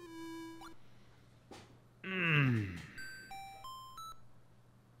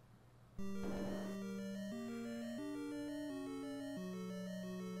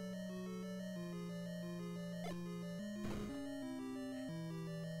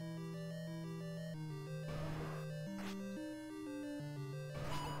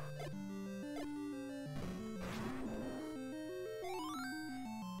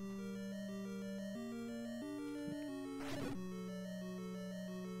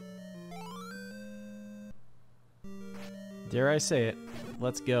 Dare I say it?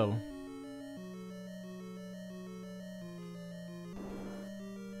 Let's go.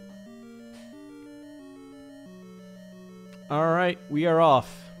 All right, we are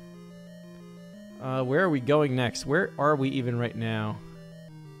off. Where are we going next? Where are we even right now?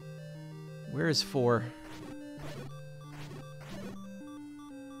 Where is 4?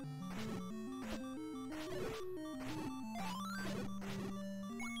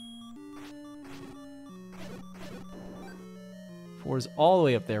 Four's all the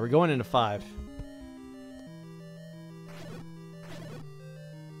way up there. We're going into 5.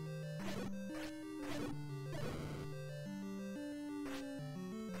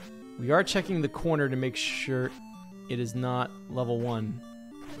 We are checking the corner to make sure it is not level 1.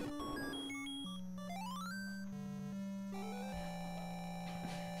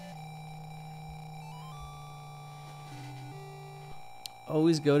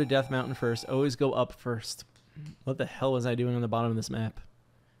 Always go to Death Mountain first. Always go up first. What the hell was I doing on the bottom of this map?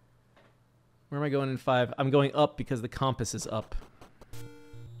 Where am I going in 5? I'm going up because the compass is up.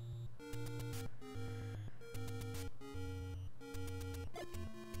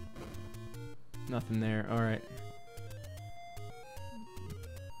 Nothing there. All right.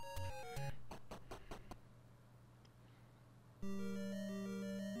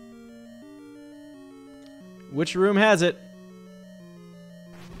 Which room has it?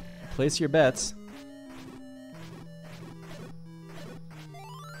 Place your bets.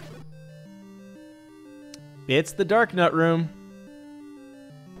 It's the Dark Nut room.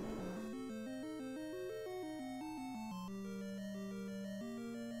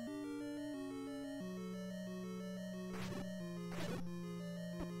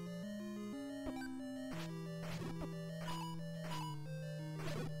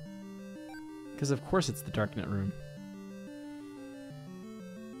 Because of course it's the Darknet room.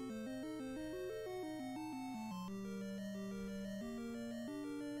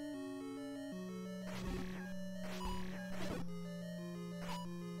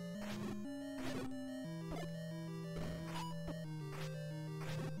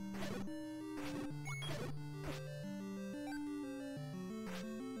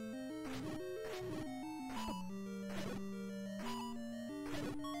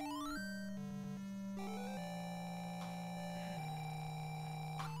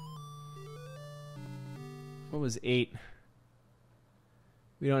 What was 8?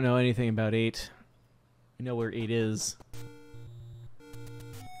 We don't know anything about 8. We know where 8 is.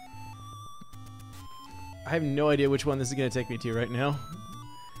 I have no idea which one this is going to take me to right now.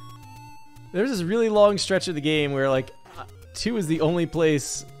 There's this really long stretch of the game where, like, 2 is the only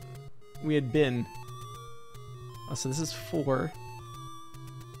place we had been. Oh, so this is 4.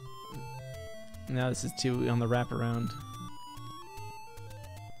 Now this is 2 on the wraparound.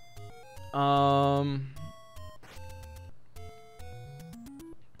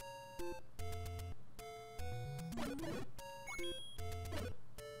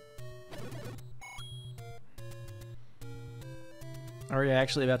 Are we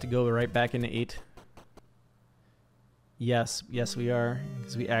actually about to go right back into 8? Yes, yes we are,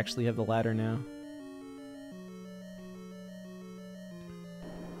 because we actually have the ladder now.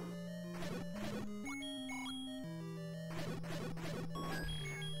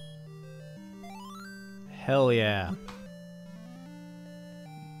 Hell yeah.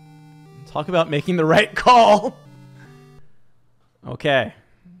 Talk about making the right call. Okay.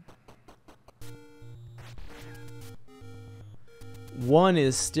 1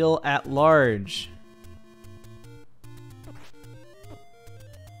 is still at large.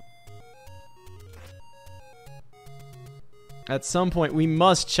 At some point, we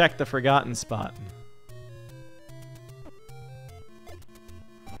must check the forgotten spot.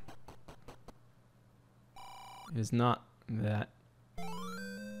 It is not that.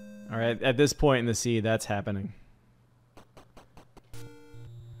 Alright, at this point in the sea, that's happening.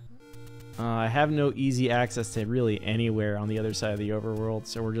 I have no easy access to really anywhere on the other side of the overworld,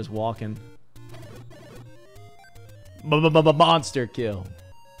 so we're just walking. Monster kill.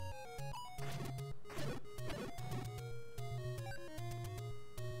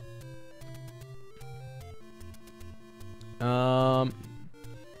 At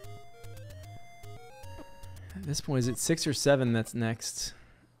this point, is it 6 or 7 that's next?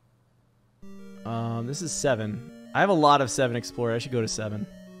 This is 7. I have a lot of 7 explored. I should go to 7.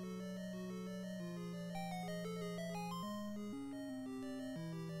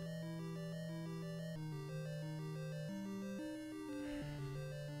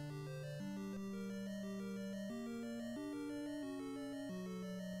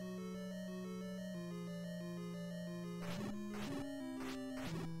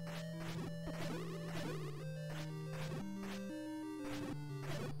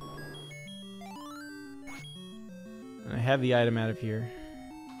 I have the item out of here.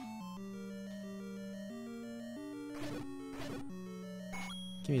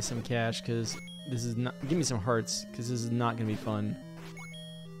 Give me some cash, because this is not... Give me some hearts, because this is not going to be fun.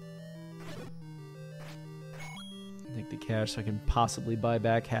 Take the cash so I can possibly buy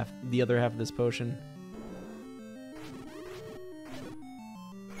back the other half of this potion.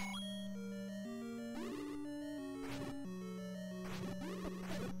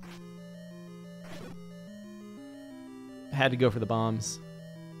 Had to go for the bombs.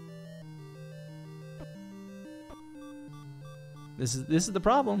 This is the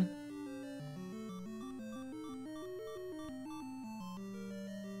problem.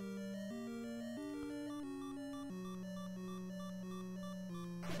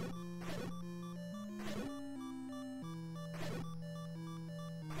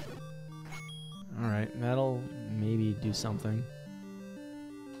 All right, that'll maybe do something.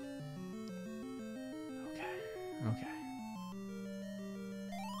 Okay.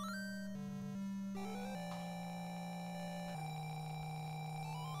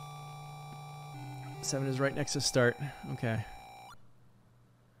 7 is right next to start. Okay.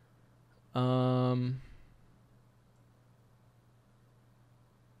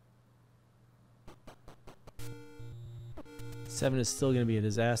 7 is still going to be a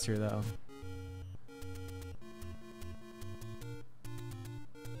disaster, though.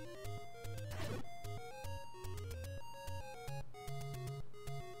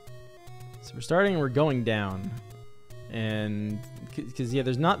 So we're starting and we're going down. And because yeah,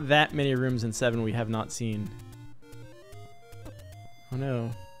 there's not that many rooms in 7 we have not seen. Oh no.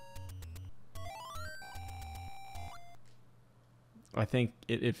 I think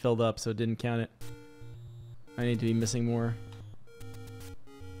it filled up, so it didn't count it. I need to be missing more.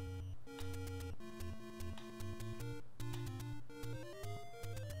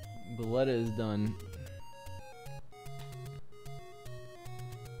 Balletta is done.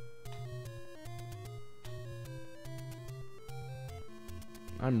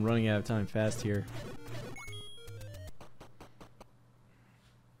 I'm running out of time fast here.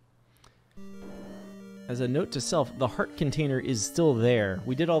 As a note to self, the heart container is still there.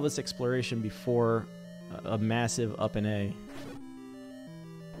 We did all this exploration before a massive up and A.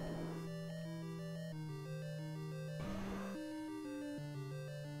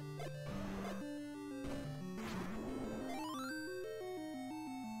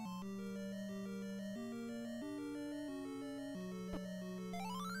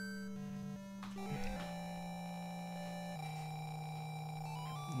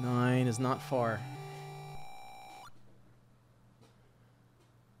 Nine is not far.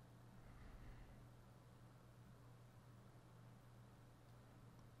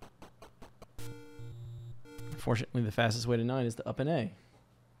 Unfortunately, the fastest way to 9 is to up an A.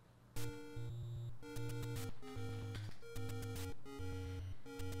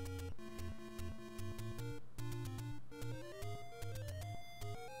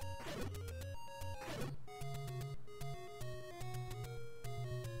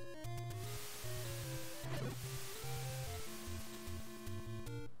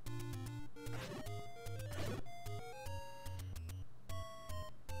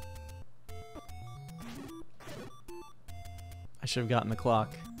 I should have gotten the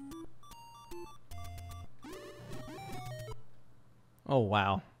clock. Oh,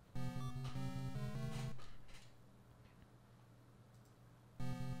 wow.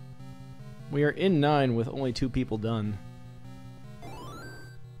 We are in 9 with only 2 people done.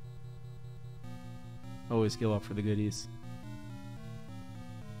 Always go up for the goodies.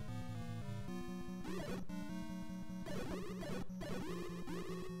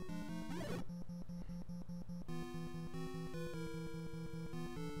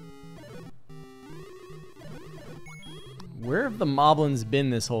 Where have the moblins been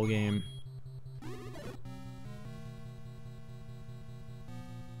this whole game?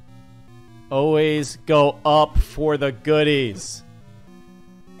 Always go up for the goodies.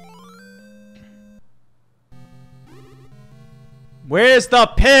 Where's the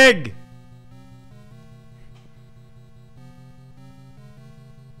pig?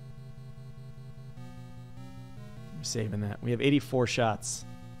 I'm saving that. We have 84 shots.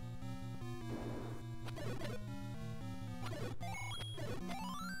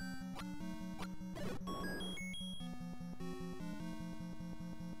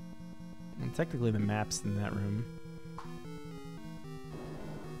 Technically, the map's in that room.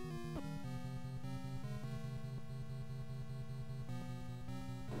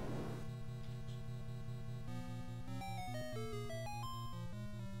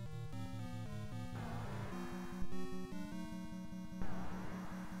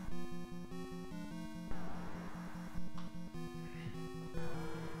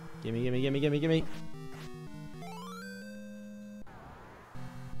 Gimme, gimme, gimme, gimme, gimme.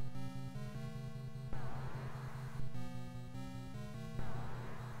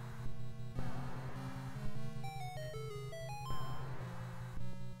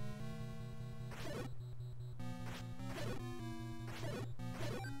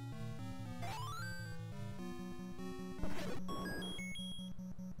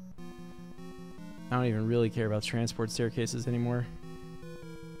 I don't even really care about transport staircases anymore.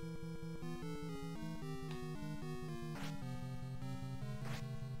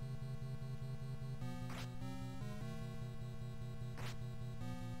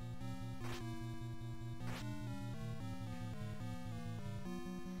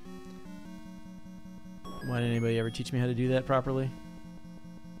 Why didn't anybody ever teach me how to do that properly?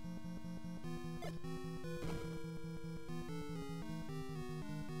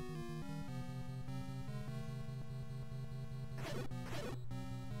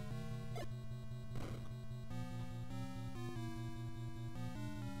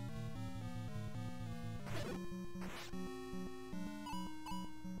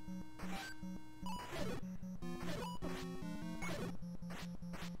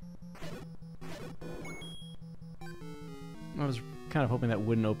 I was kind of hoping that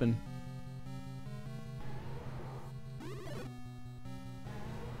wouldn't open.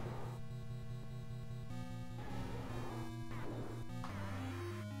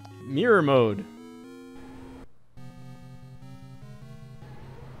 Mirror mode.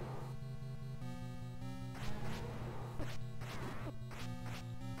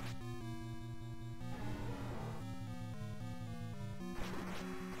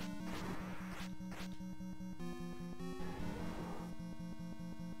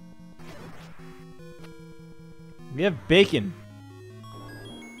 We have bacon.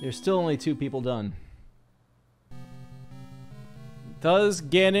 There's still only 2 people done. Does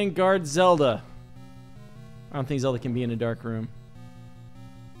Ganon guard Zelda? I don't think Zelda can be in a dark room.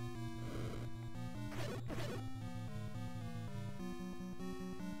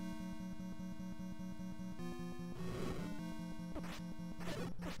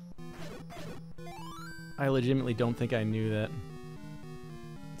 I legitimately don't think I knew that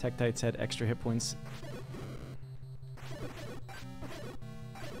Tektites had extra hit points.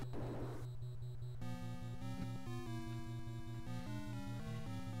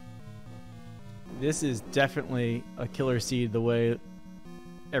 This is definitely a killer seed the way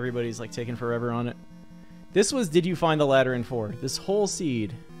everybody's like taking forever on it. This was Did You Find the Ladder in 4? This whole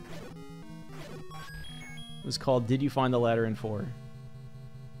seed was called Did You Find the Ladder in 4?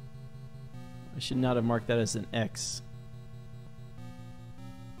 I should not have marked that as an X.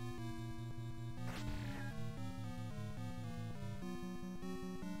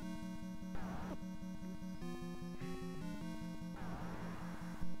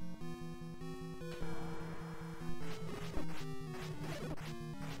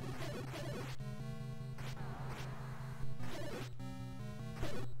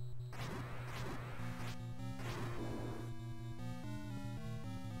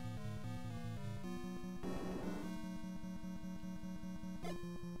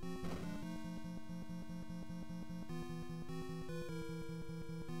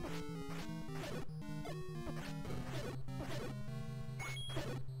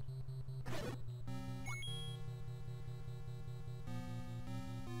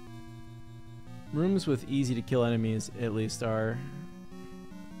 Rooms with easy to kill enemies at least are...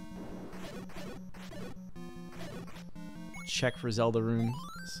 Check for Zelda rooms.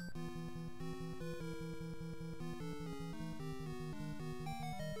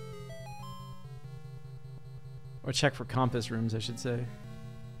 Or check for compass rooms, I should say.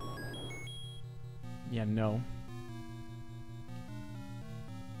 Yeah, no.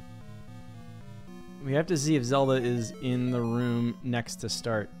 We have to see if Zelda is in the room next to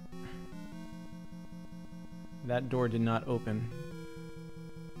start. That door did not open.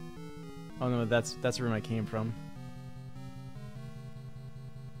 Oh no, that's the room I came from.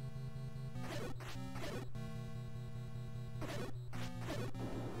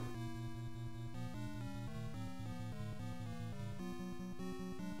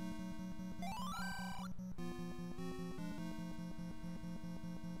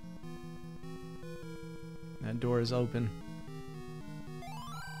 That door is open.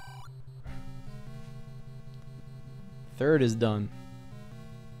 Third is done.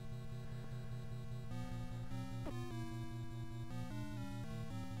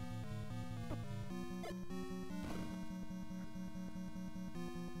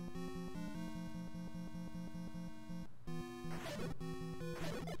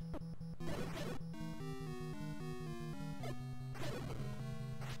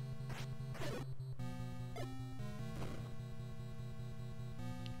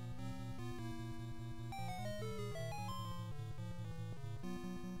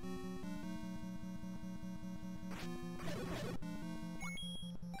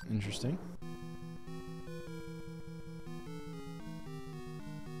 Interesting.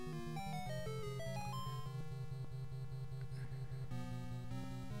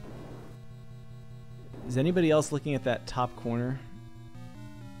 Is anybody else looking at that top corner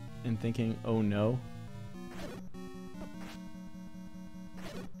and thinking, oh no?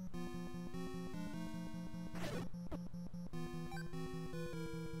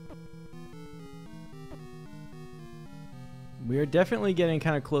 We are definitely getting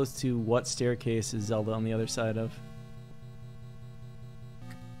kind of close to what staircase is Zelda on the other side of.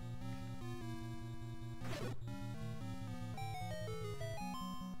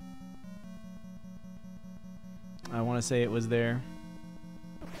 I want to say it was there,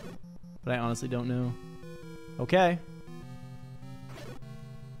 but I honestly don't know. Okay.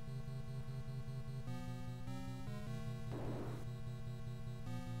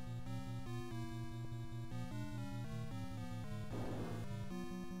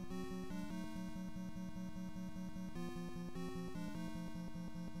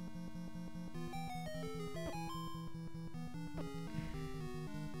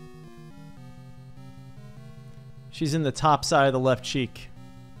 She's in the top side of the left cheek.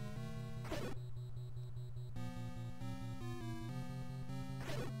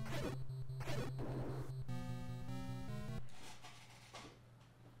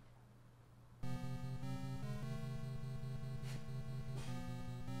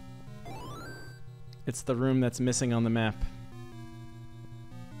 It's the room that's missing on the map.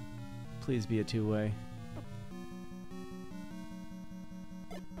 Please be a two-way.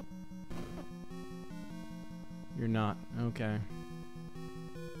 You're not. Okay.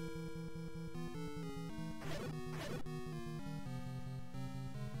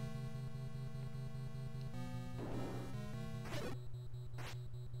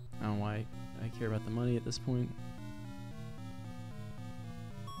 I don't know why I care about the money at this point.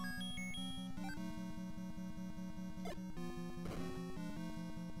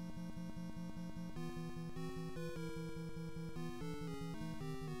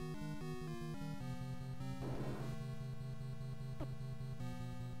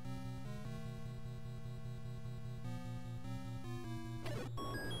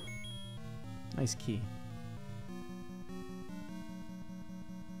 Nice key.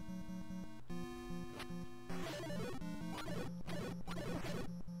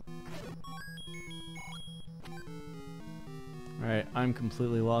 Alright, I'm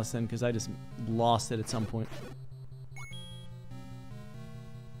completely lost then because I just lost it at some point.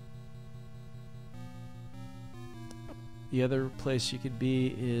 The other place you could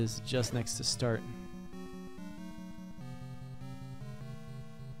be is just next to start.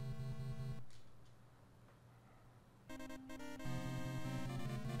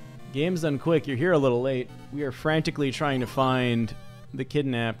 Game's done quick. You're here a little late. We are frantically trying to find the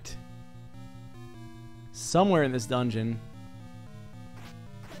kidnapped somewhere in this dungeon.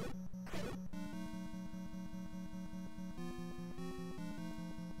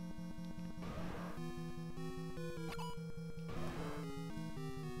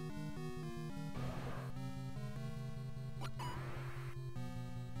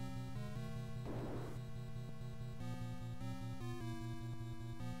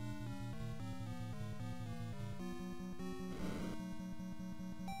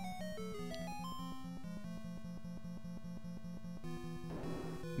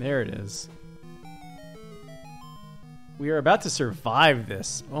 There it is. We are about to survive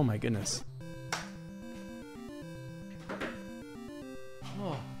this. Oh my goodness.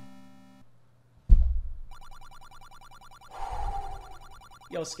 Oh.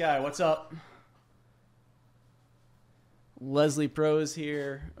 Yo, Sky, what's up? Leslie Pro's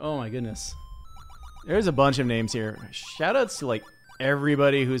here. Oh my goodness. There's a bunch of names here. Shoutouts to like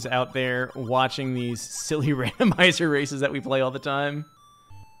everybody who's out there watching these silly randomizer races that we play all the time.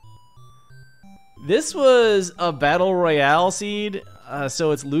 This was a Battle Royale seed, so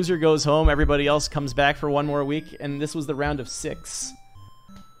it's loser goes home, everybody else comes back for one more week, and this was the round of 6.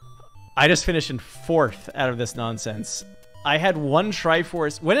 I just finished in 4th out of this nonsense. I had one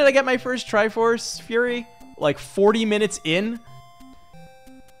Triforce. When did I get my first Triforce, Fury? Like 40 minutes in?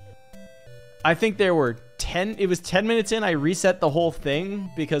 I think there were 10... It was 10 minutes in, I reset the whole thing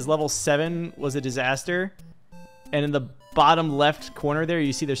because level 7 was a disaster. And in the bottom left corner there,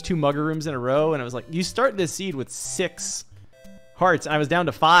 you see there's 2 mugger rooms in a row, and I was like, you start this seed with 6 hearts, and I was down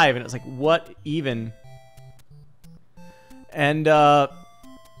to 5, and it was like, what even? And,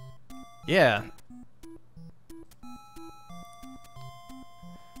 yeah.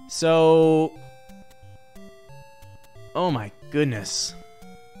 So, oh my goodness.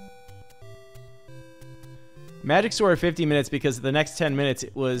 Magic Sword 50 minutes because the next 10 minutes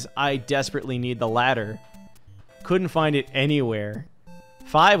it was, I desperately need the ladder. Couldn't find it anywhere.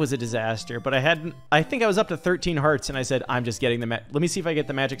 5 was a disaster, but I think I was up to 13 hearts, and I said, I'm just getting let me see if I get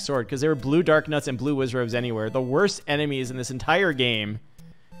the magic sword, because there were blue dark nuts and blue wizrobes anywhere. The worst enemies in this entire game.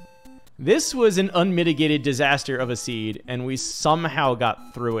 This was an unmitigated disaster of a seed, and we somehow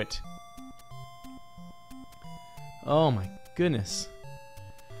got through it. Oh my goodness.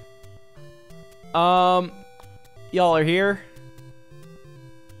 Y'all are here.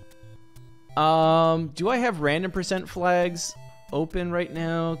 Do I have random % flags open right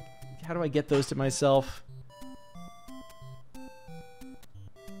now? How do I get those to myself?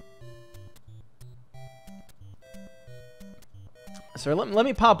 So let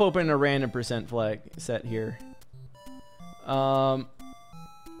me pop open a random % flag set here.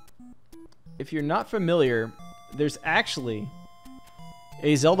 If you're not familiar, there's actually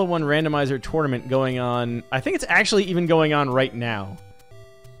a Zelda 1 randomizer tournament going on. I think it's actually even going on right now.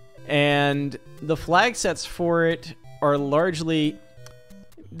 And the flag sets for it are largely,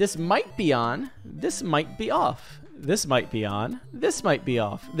 this might be on, this might be off, this might be on, this might be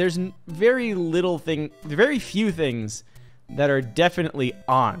off. There's very few things that are definitely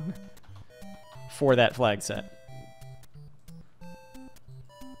on for that flag set.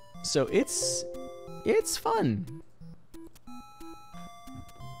 So it's fun.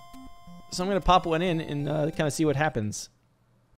 So I'm going to pop one in and kind of see what happens.